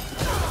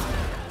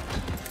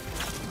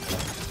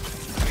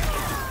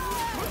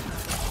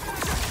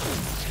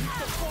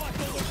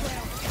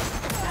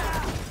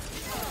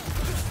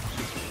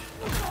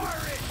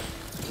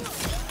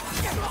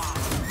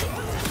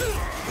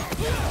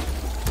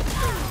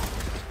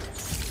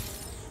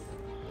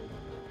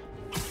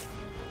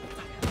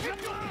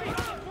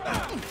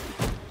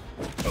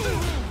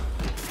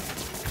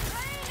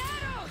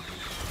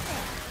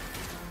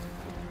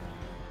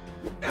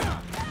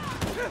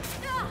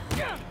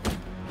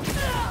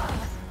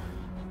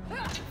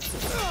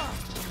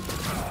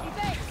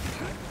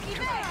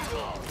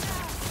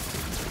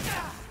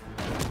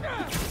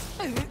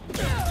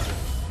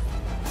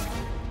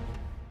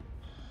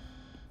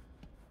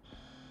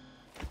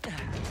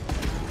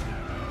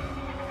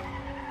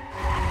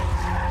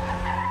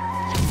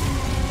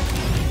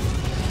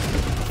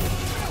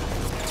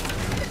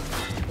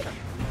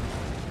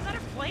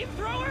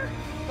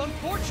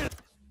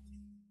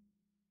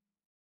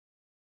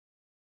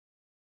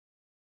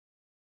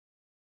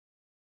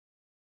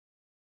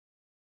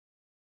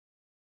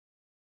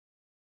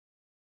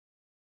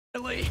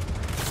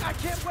 I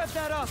can't web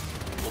that up.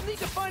 We'll need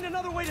to find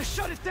another way to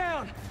shut it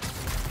down.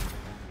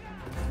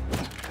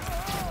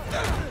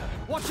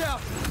 Watch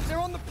out! They're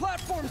on the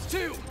platforms,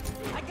 too!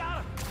 I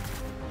got him!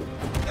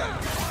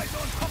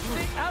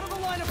 Stay out of the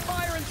line of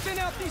fire and thin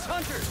out these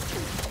hunters!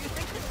 You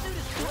think this suit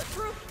is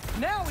bulletproof?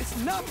 Now is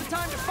not the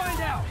time to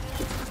find out!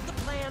 What's the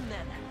plan,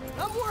 then?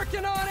 I'm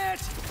working on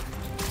it!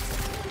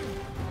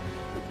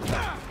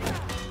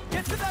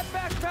 Get to that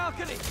back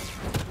balcony!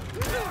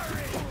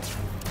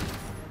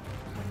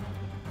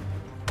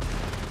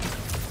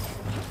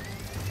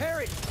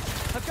 Harry,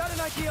 I've got an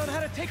idea on how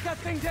to take that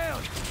thing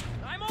down!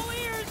 I'm all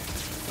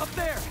ears! Up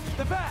there,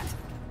 the bat!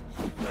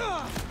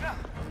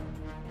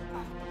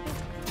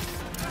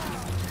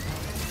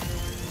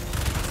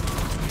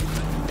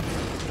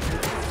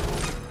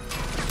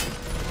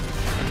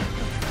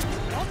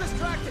 I'll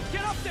distract it!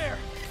 Get up there!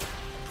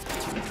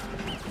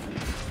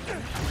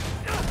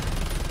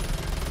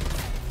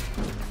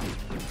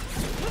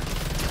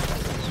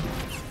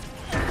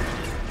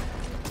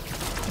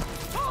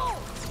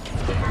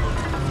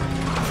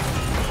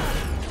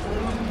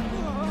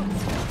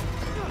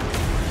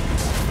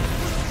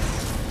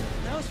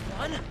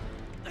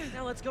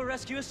 Let's go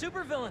rescue a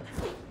supervillain.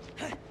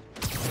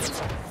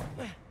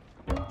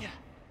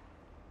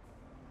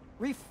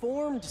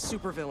 Reformed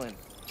supervillain.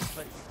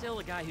 But still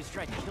a guy who's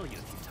tried to kill you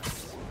a few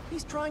times.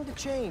 He's trying to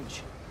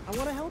change. I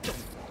want to help him.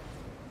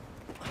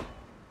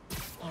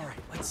 All right,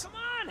 let's... Come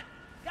on!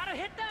 Gotta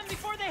hit them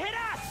before they hit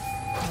us!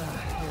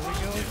 Here we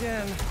go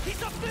again.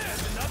 He's up there!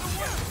 Another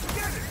one!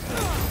 Get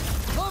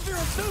it! Love your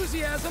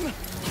enthusiasm,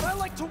 but I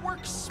like to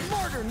work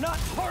smarter, not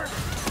harder.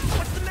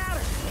 What's the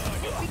matter?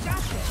 We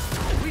got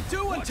this. We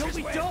do until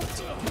we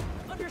don't.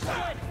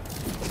 Understood.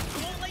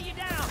 We won't let you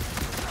down.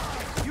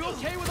 You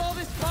okay with all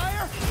this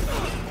fire?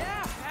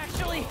 Yeah,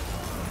 actually.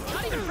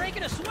 Not even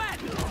breaking a sweat.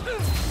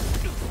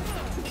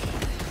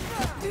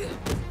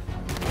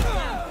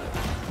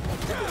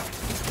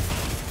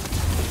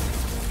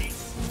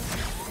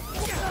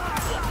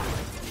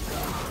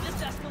 This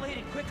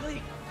escalated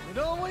quickly. It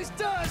always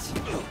does.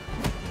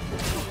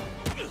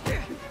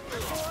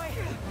 Boy,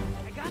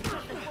 I got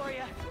something for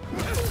you.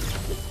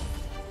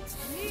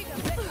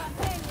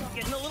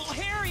 Getting a little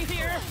hairy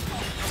here.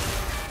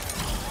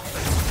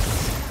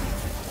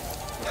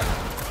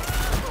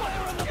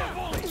 Fire another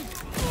volley!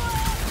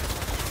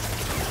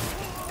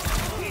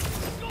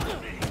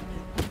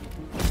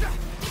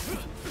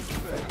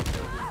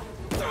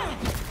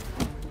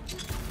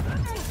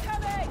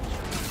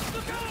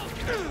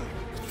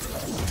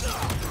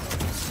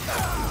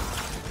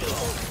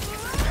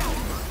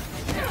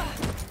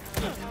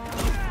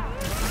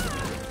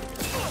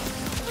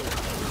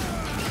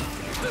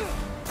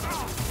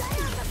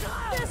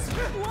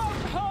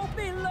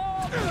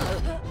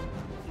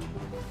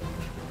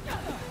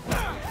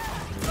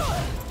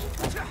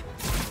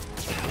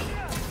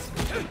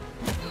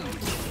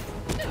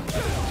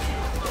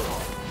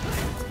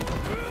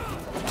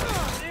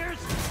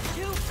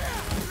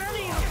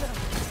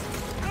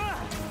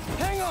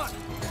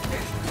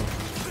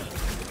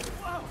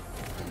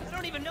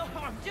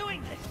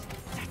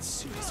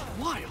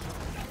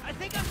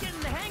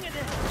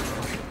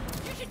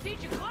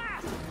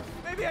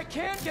 Maybe I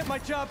can get my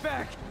job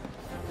back!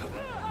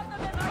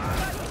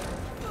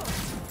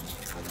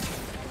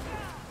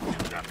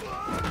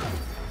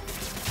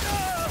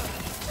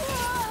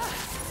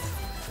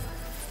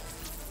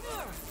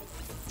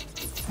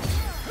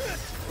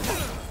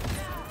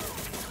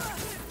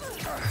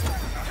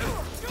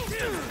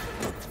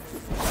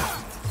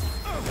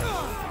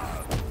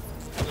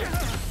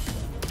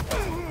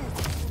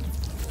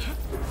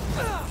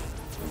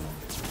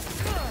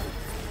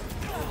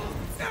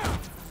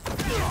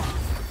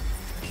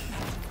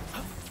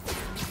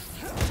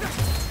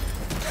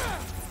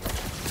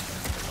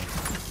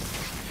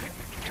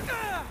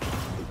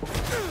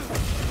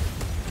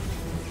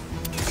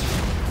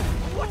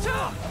 Watch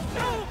out!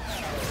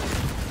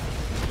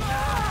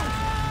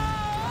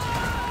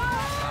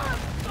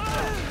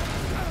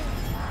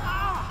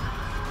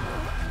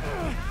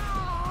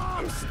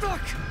 I'm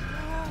stuck!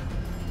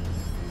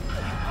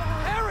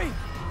 Harry!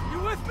 You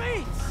with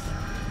me?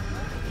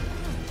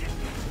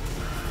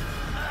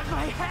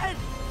 My head!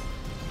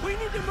 We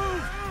need to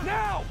move!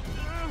 Now!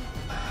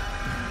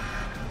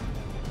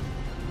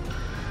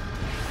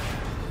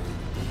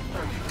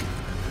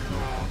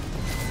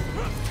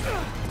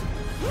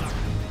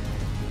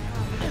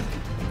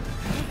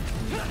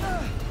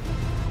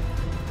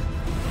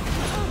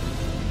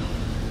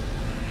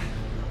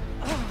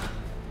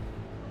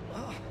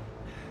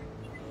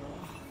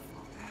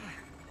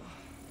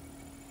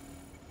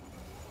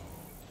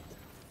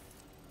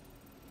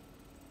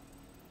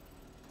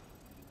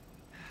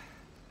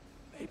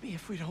 Maybe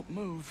if we don't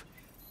move,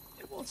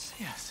 it won't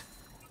see us.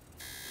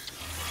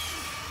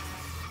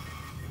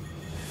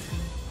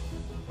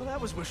 Well, that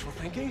was wishful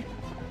thinking.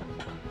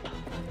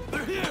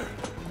 They're here!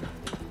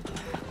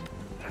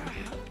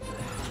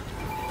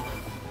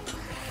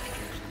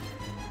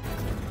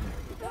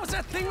 What was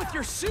that thing with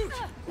your suit?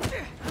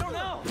 I don't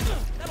know.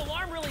 That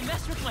alarm really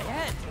messed with my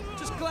head.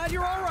 Just glad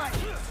you're all right.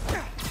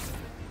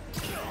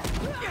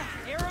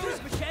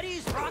 Arrows,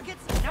 machetes,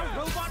 rockets, now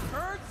robot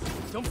birds?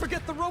 Don't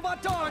forget the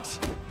robot dogs!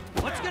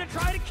 What's gonna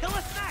try to kill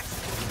us next?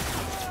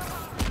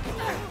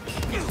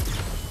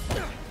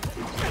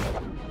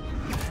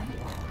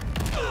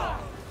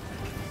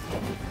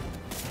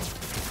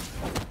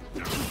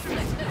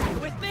 You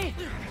with me?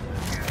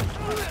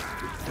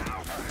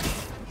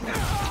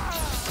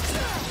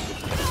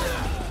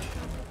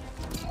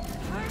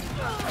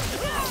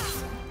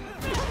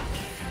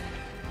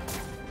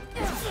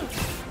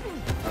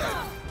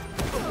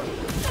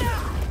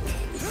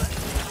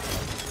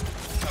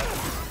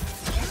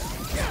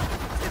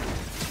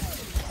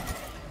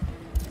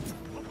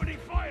 Opening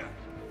fire!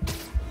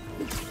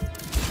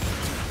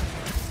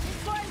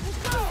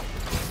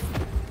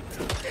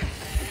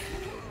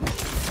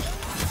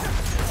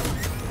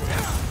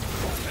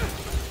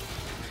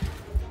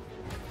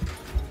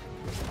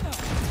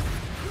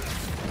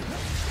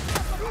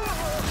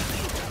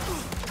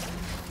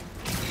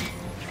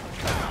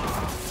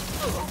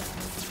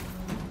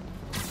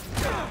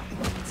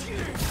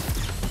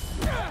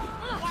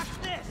 Watch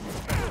this!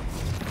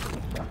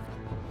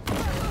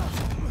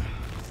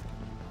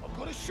 I've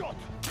got a shot!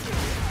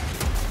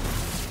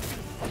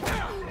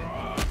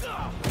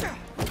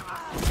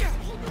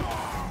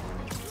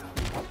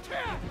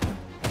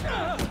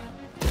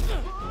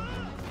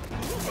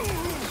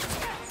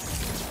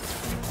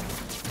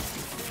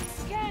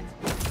 Can't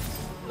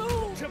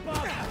move!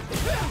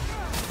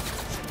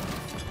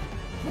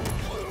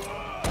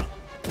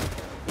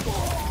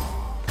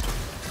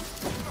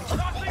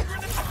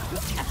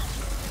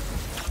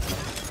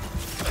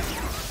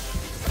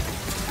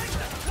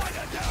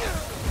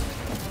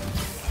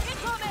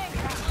 Incoming!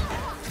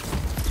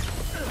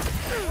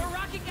 More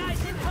rocket guys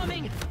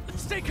incoming!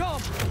 Stay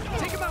calm!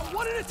 Take them out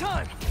one at a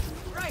time!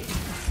 Right!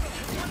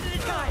 One at a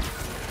time!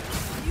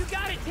 You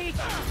got it, Teach!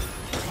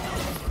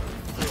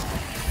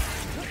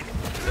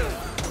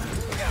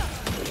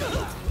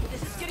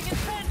 This is getting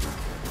intense!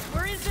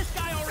 Where is this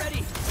guy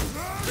already?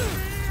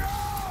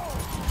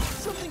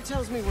 Something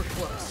tells me we're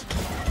close.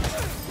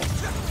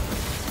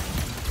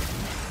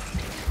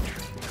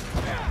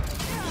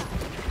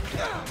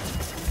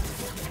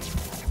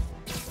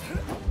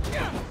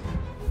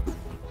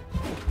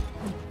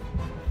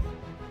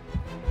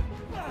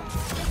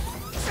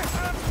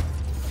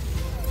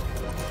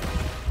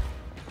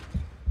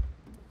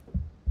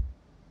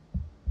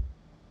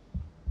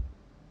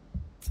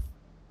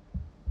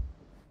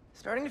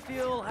 Starting to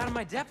feel out of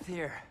my depth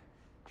here.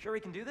 Sure we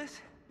can do this?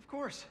 Of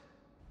course.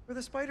 We're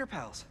the Spider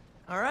Pals.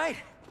 All right.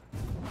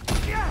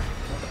 Yeah!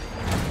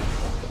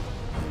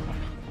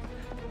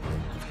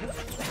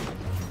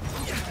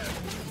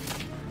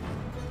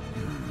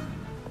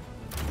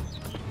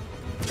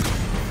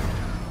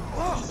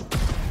 Whoa!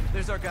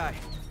 There's our guy.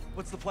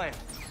 What's the plan?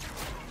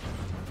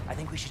 I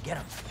think we should get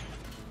him.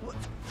 What?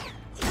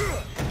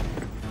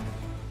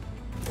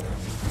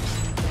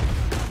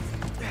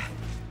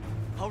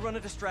 I'll run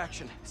a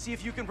distraction. See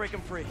if you can break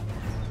him free.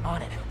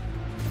 On it.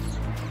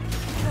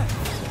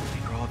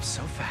 They grow up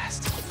so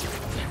fast.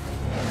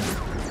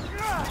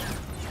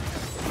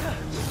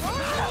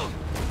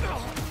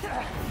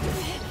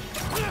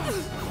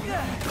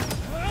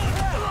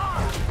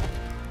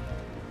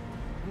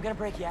 I'm gonna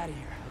break you out of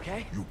here,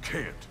 okay? You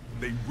can't.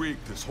 They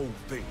rigged this whole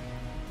thing.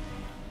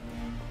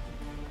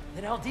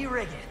 Then I'll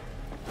de-rig it.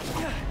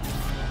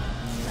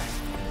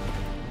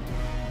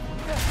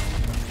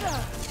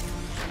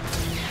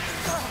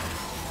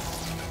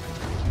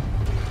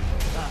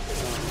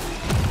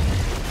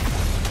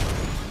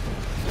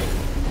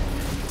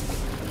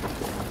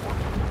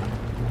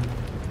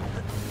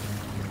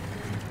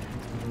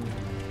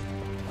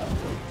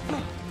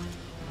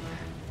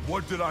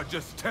 What did I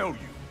just tell you?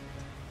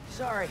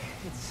 Sorry,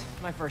 it's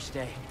my first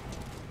day.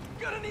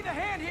 Gonna need a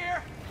hand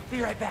here!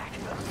 Be right back.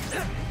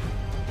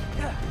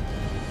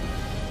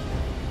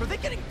 Are they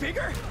getting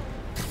bigger?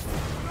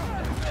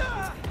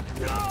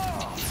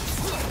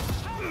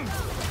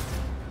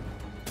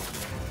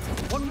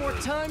 One more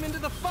time into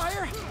the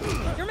fire?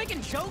 You're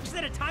making jokes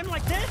at a time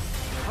like this?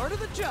 Part of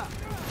the job.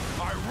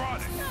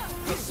 Ironic.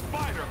 The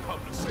spider come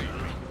to save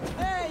me.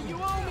 Hey, you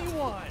owe me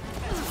one.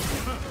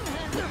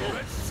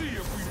 Let's see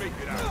if we make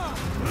it out.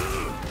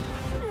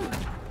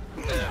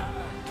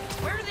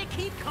 Where do they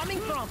keep coming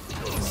from?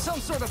 Some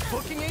sort of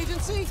booking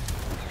agency?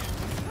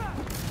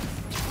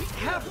 We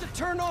have to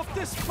turn off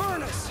this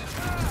furnace.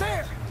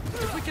 There!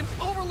 If we can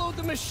overload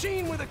the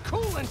machine with a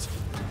coolant,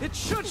 it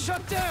should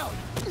shut down.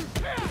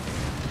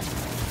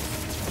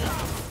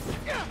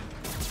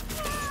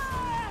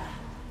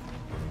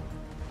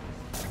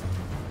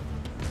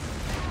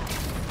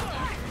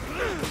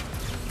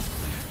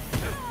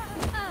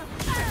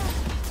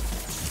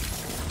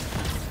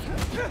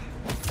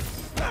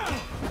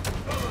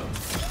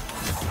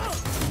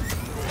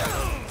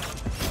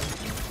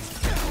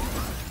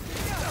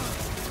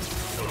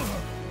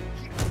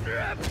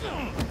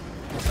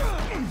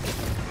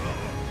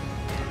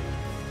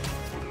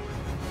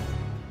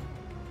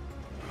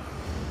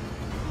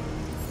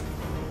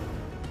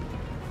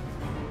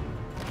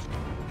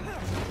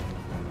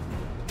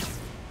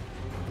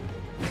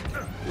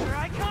 Here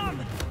I come!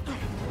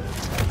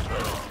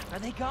 Are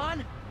they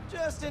gone?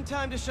 Just in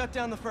time to shut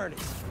down the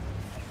furnace.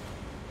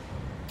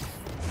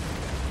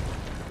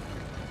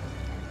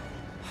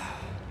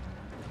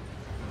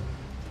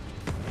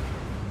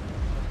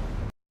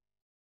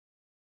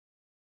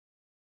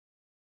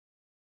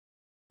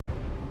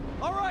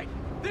 All right,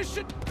 this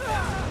should...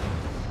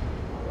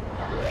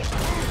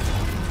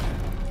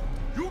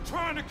 You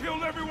trying to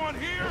kill everyone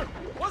here?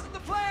 Wasn't the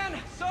plan,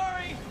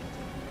 sorry.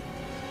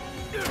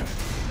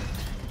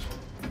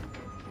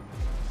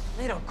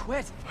 They don't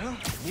quit. Well,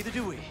 neither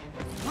do we.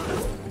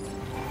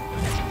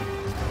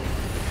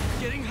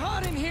 Getting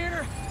hot in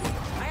here.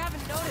 I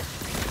haven't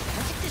noticed.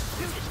 I think this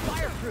suit is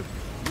fireproof.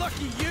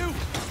 Lucky you.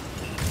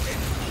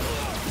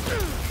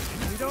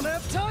 We don't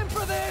have time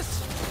for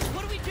this.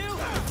 What do we do?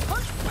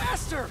 Punch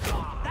faster.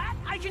 That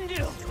I can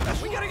do.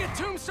 We gotta get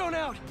Tombstone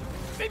out.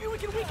 Maybe we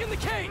can weaken the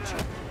cage.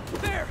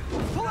 There,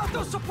 pull out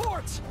those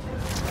supports.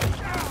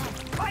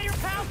 Fire,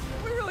 pal.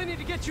 We really need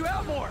to get you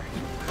out more.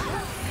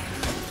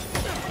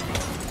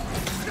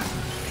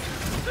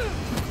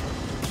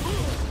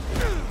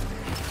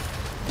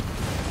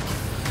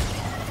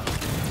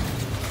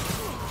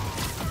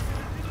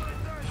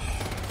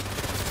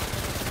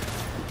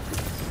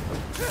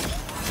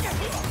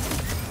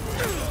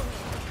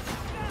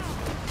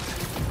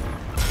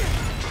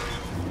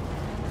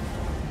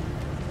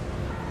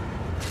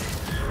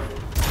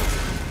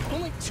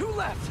 Only 2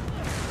 left.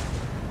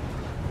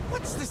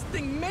 What's this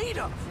thing made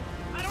of?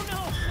 I don't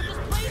know, but this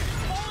place is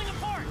falling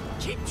apart.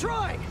 Keep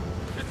trying.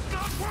 It's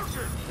not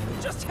working.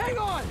 Just hang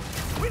on.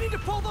 We need to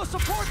pull those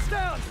supports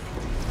down.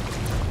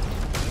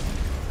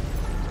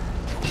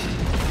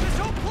 This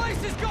whole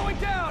place is going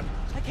down.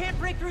 I can't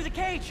break through the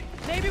cage.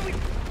 Maybe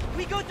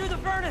we go through the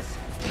furnace.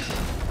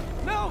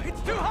 No,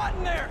 it's too hot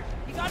in there.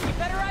 You got any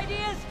better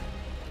ideas?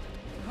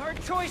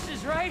 Hard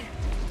choices, right?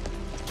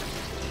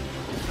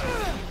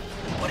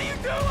 What are you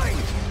doing?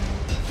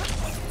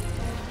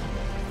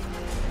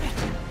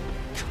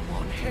 Come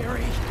on,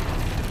 Harry.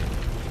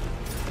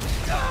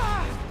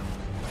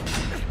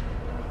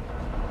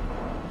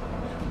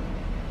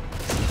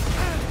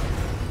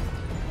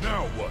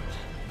 Now what?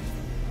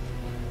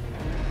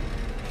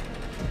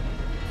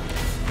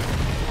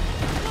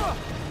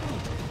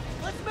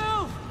 Let's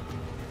move!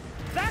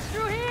 Back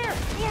through here!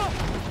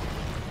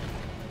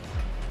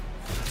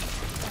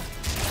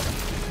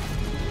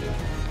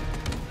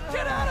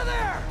 Get out of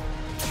there!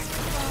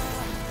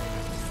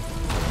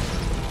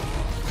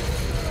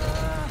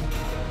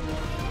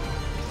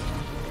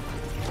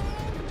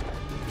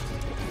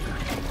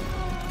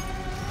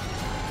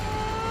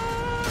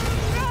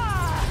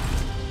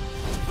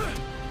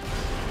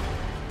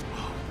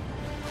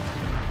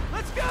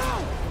 Let's go!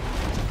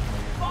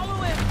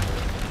 Follow him!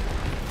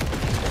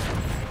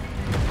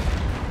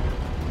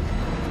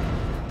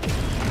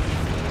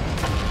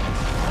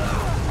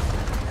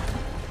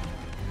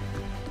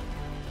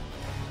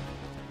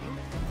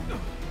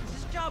 Is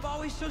this job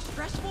always so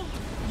stressful?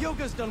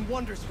 Yoga's done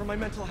wonders for my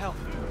mental health.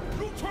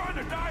 You trying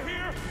to die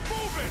here?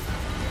 Move it!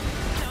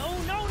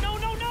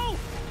 No!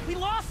 We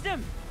lost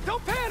him!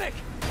 Don't panic!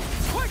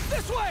 Quick,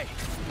 this way!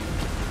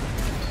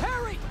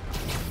 Harry!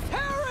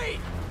 Harry!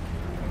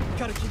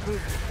 Gotta keep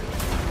moving.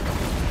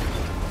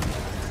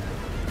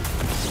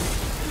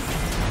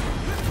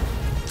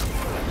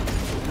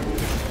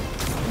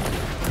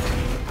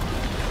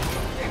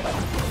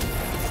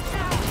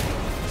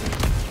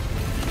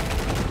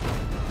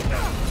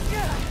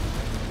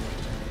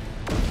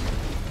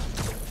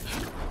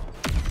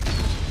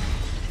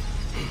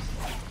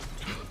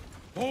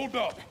 Hold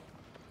up!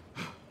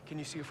 Can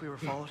you see if we were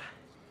followed?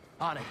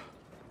 On it.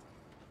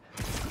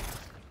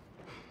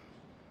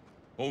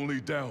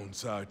 Only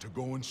downside to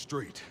going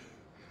straight.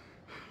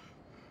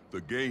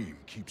 The game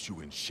keeps you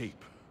in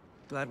shape.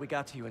 Glad we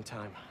got to you in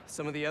time.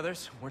 Some of the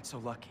others weren't so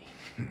lucky.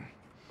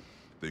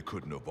 They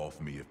couldn't have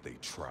offed me if they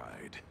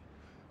tried.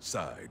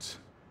 Besides,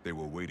 they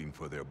were waiting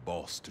for their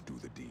boss to do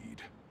the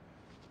deed.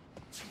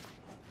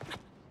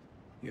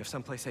 You have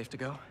someplace safe to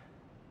go?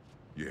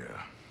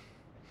 Yeah.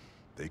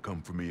 They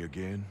come for me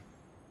again,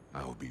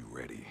 I'll be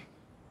ready.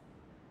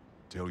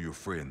 Tell your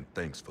friend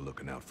thanks for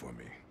looking out for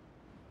me.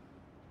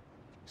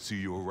 See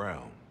you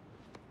around,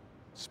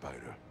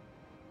 Spider.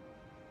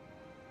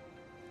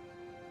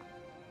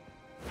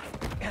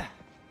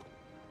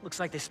 Looks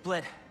like they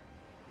split.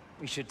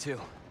 We should too.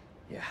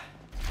 Yeah.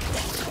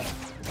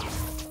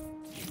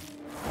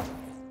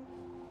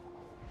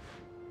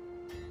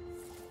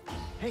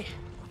 Hey,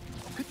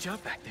 good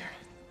job back there.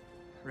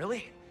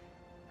 Really?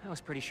 I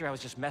was pretty sure I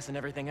was just messing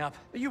everything up.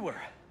 You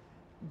were,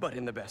 but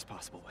in the best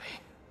possible way.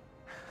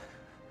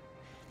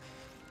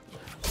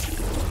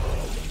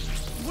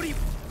 What are you...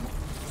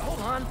 Hold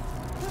on.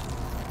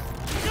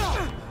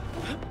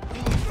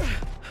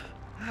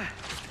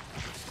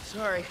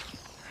 Sorry.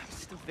 I'm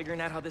still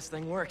figuring out how this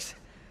thing works.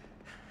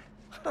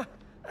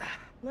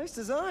 Nice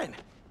design.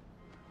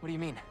 What do you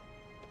mean?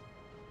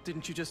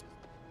 Didn't you just...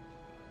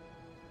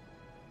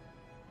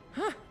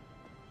 Huh?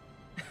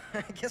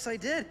 I guess I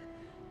did.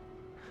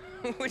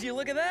 Would you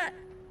look at that?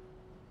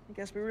 I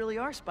guess we really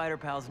are spider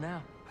pals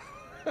now.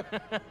 I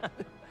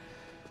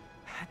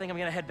think I'm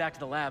gonna head back to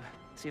the lab,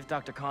 see if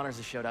Dr. Connors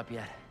has showed up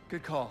yet.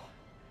 Good call.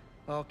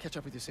 I'll catch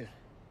up with you soon.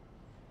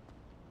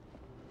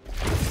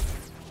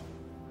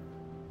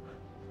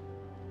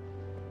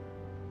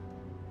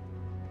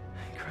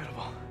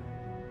 Incredible.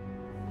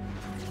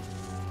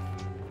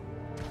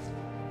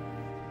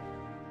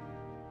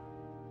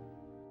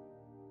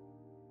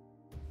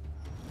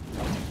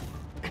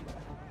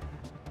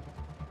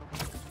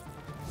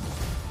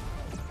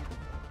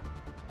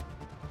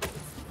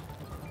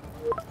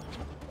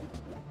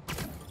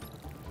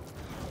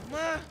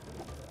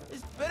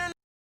 It's better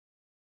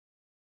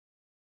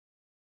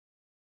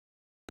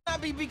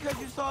not be because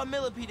you saw a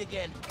millipede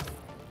again.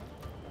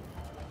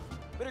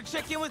 Better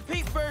check in with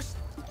Pete first.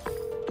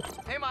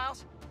 Hey,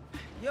 Miles.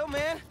 Yo,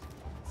 man.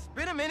 It's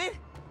been a minute.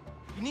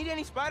 You need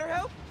any spider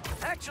help?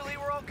 Actually,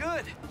 we're all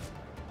good.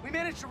 We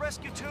managed to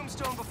rescue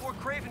Tombstone before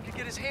Craven could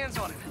get his hands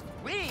on him.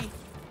 We?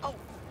 Oh,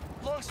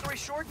 long story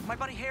short, my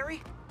buddy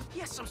Harry, he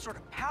has some sort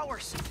of power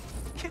suit.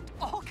 Kicked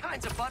all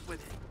kinds of butt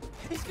with it.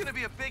 He's gonna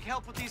be a big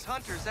help with these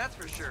hunters, that's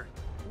for sure.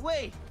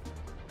 Wait.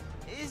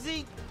 Is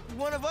he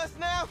one of us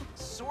now?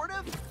 Sort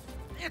of?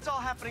 It's all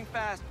happening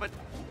fast, but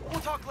we'll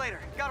talk later.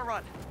 Gotta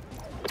run.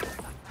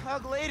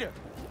 Talk later.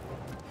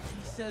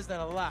 He says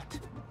that a lot.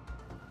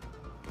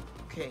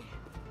 Okay.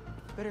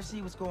 Better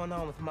see what's going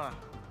on with Ma.